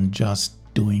better than just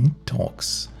doing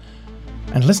talks.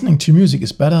 And listening to music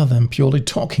is better than purely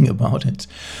talking about it.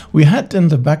 We had in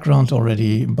the background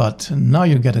already, but now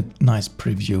you get a nice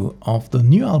preview of the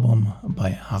new album by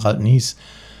Harald Nies.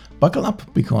 Buckle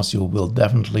up, because you will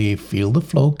definitely feel the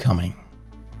flow coming.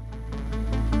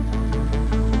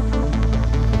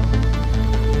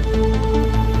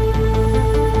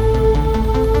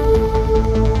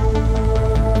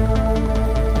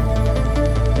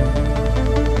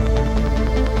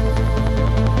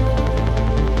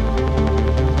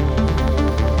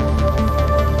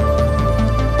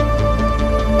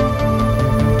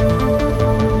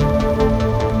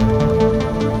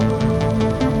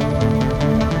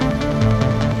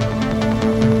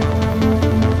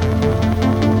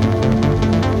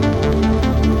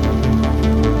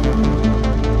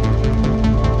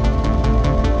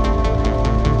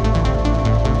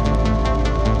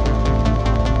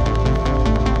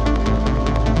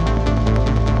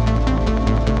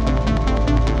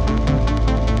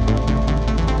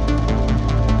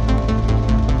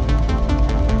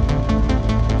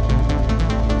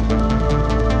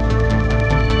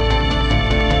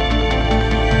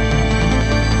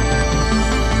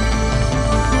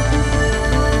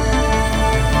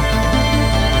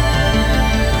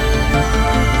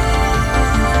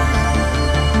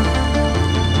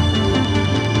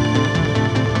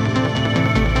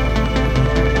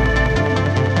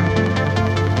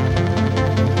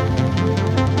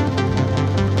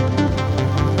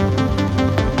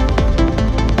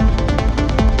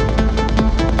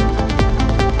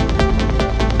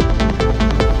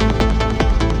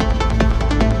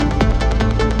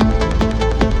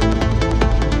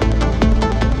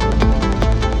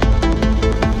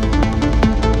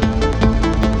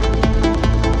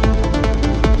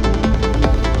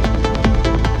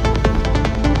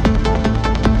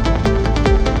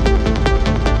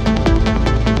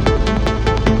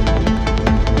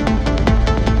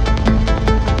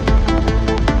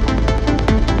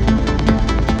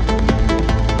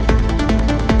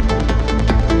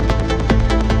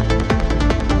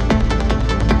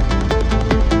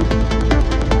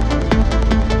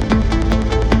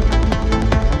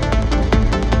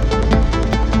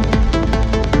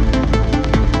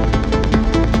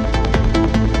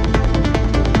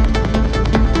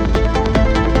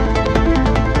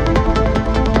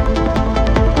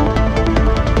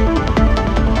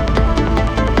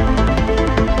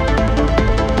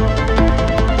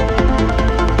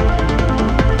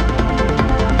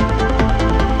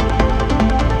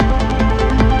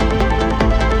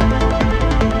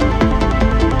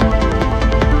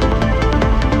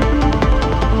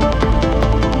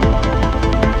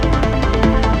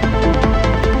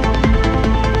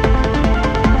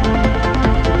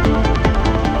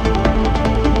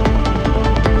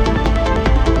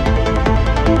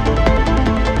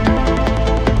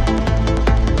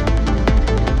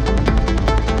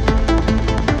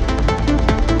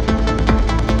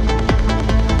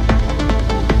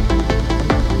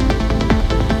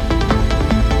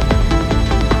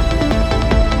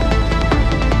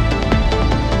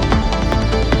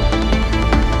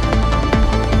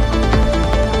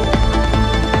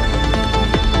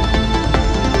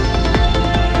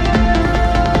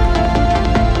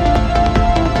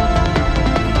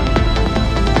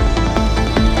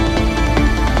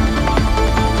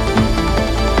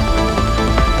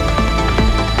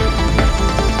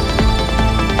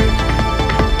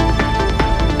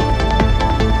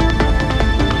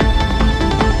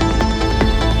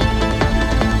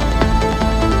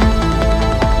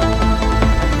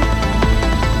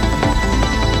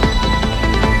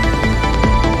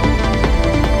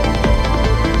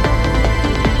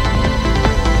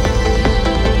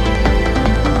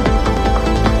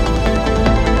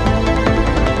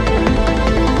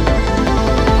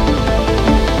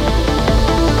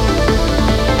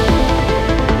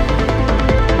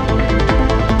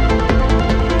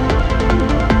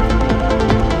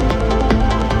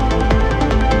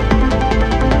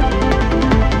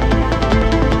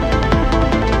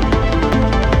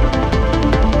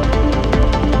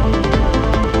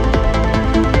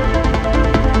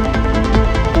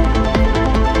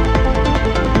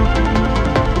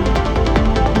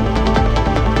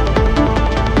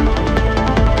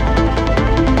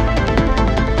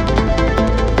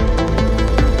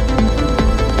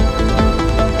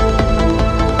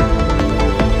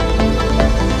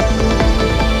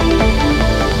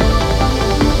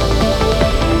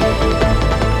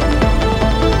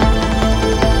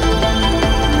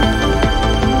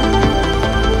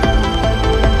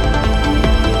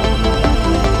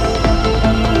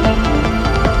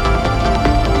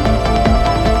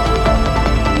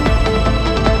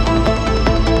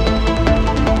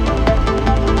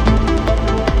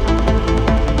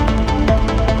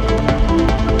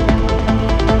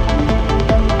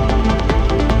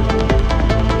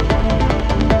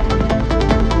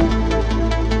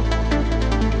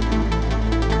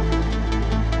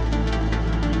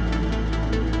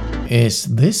 Is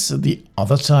this the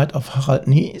other side of Harald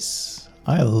Nies?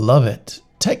 I love it.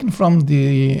 Taken from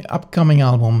the upcoming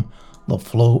album The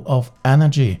Flow of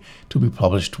Energy, to be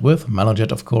published with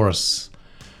Melojet, of course,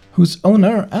 whose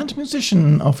owner and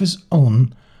musician of his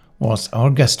own was our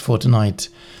guest for tonight.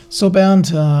 So Bernd,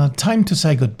 time to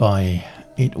say goodbye.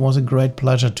 It was a great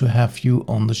pleasure to have you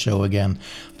on the show again.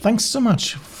 Thanks so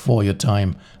much for your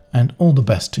time and all the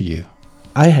best to you.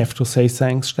 I have to say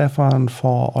thanks, Stefan,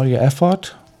 for all your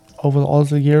effort over all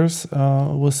the years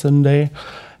with syndae.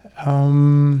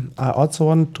 I also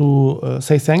want to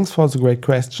say thanks for the great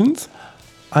questions.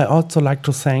 I also like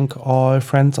to thank all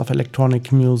friends of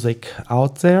electronic music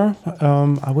out there.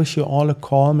 I wish you all a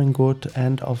calm and good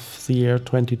end of the year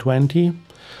 2020.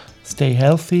 Stay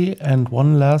healthy, and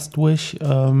one last wish,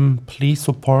 please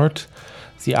support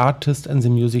the artist and the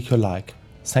music you like.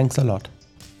 Thanks a lot.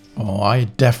 Oh, I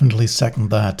definitely second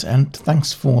that, and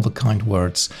thanks for the kind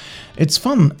words. It's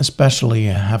fun, especially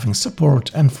having support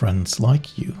and friends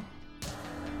like you.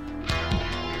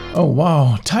 Oh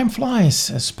wow, time flies,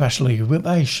 especially with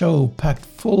a show packed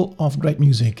full of great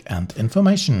music and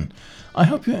information. I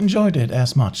hope you enjoyed it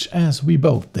as much as we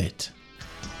both did.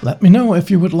 Let me know if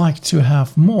you would like to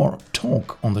have more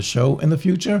talk on the show in the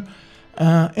future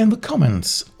in the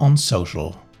comments on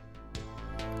social.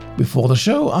 Before the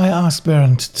show, I asked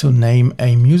Bernd to name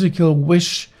a musical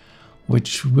wish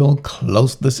which will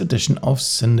close this edition of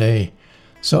syndae.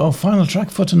 So our final track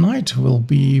for tonight will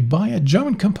be by a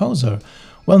German composer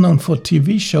well known for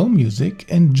TV show music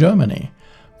in Germany,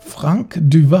 Frank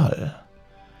Duval.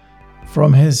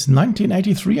 From his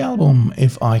 1983 album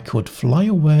If I Could Fly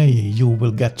Away, you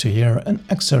will get to hear an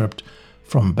excerpt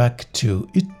from Back to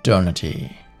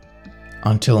Eternity.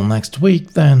 Until next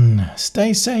week then,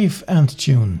 stay safe and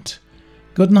tuned.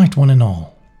 Good night one and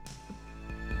all.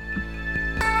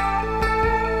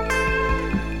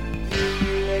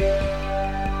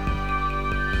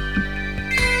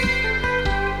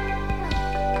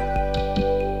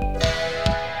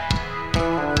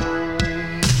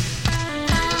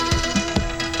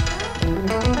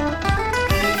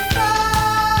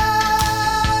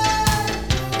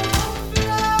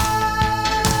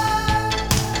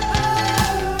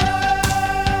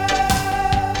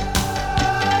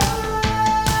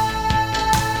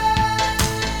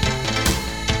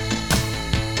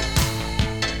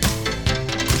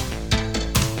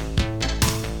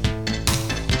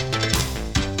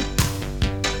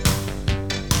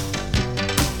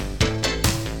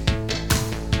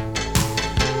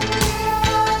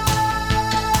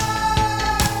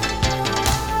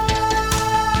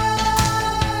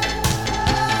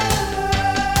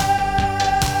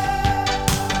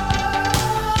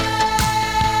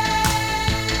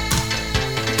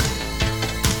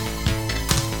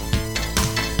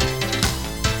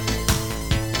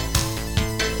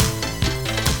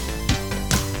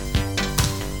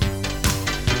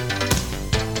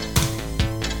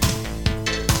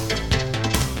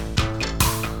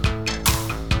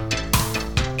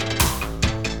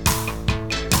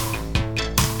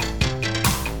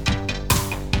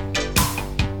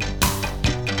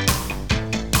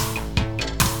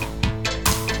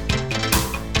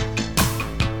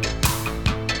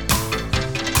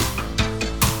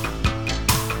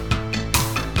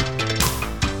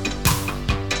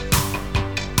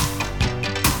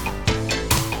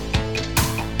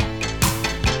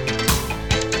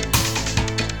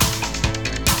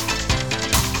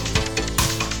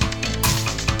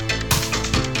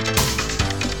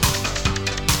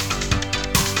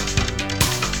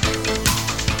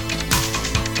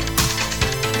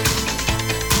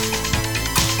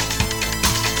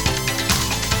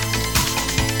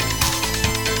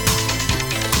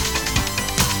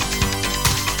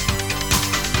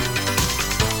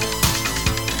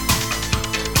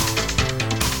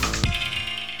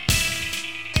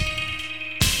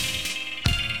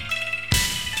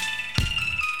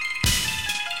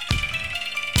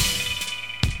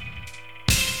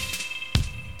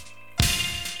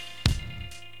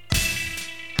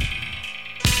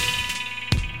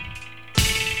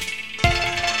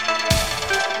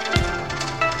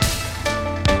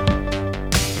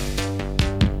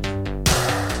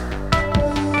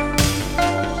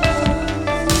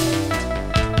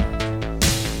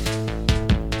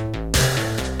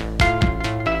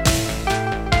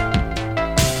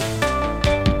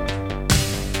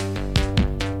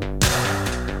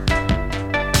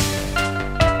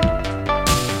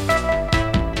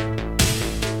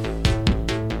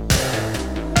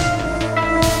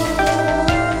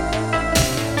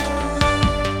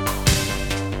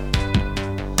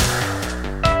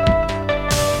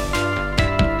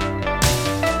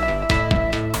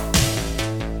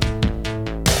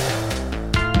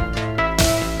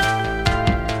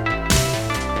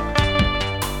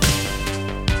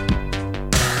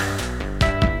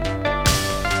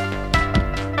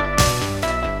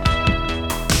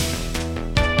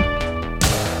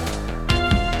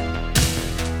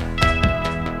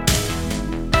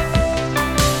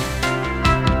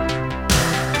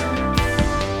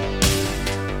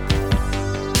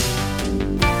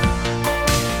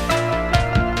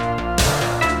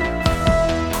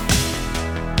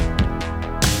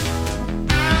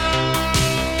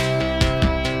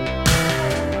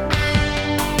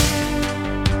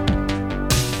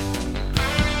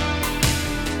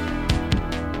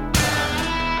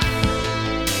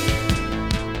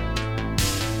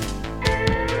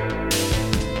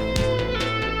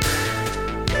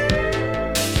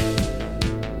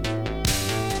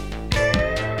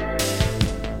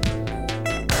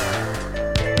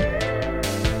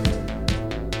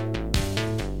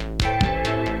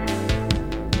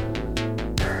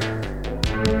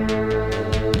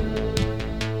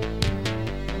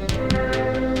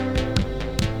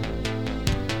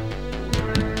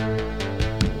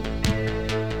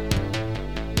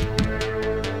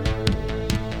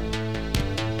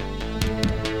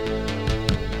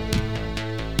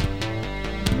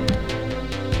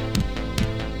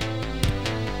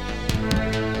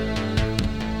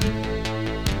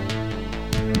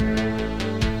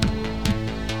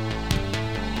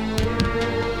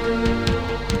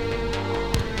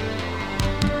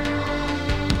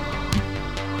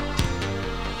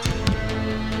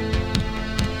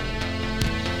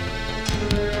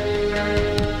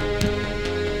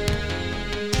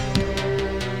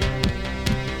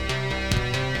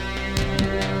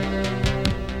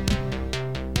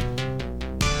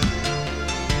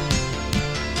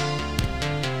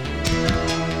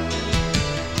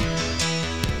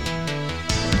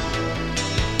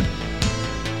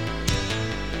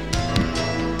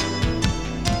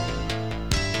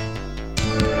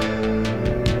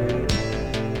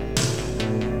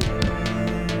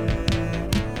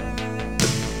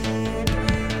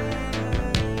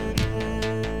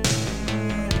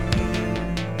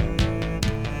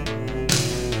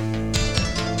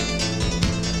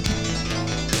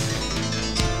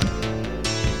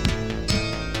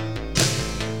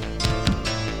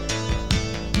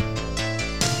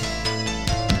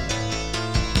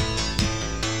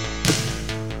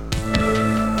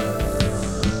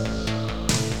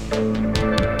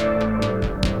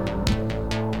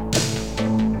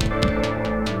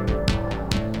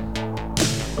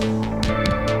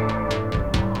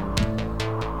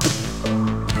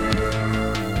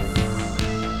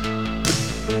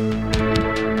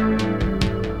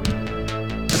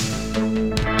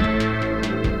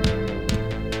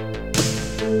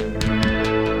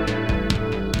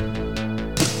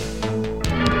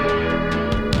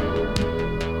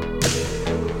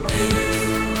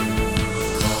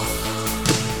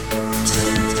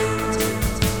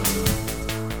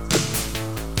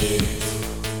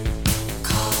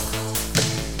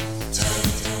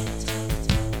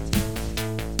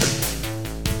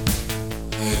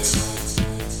 Hits.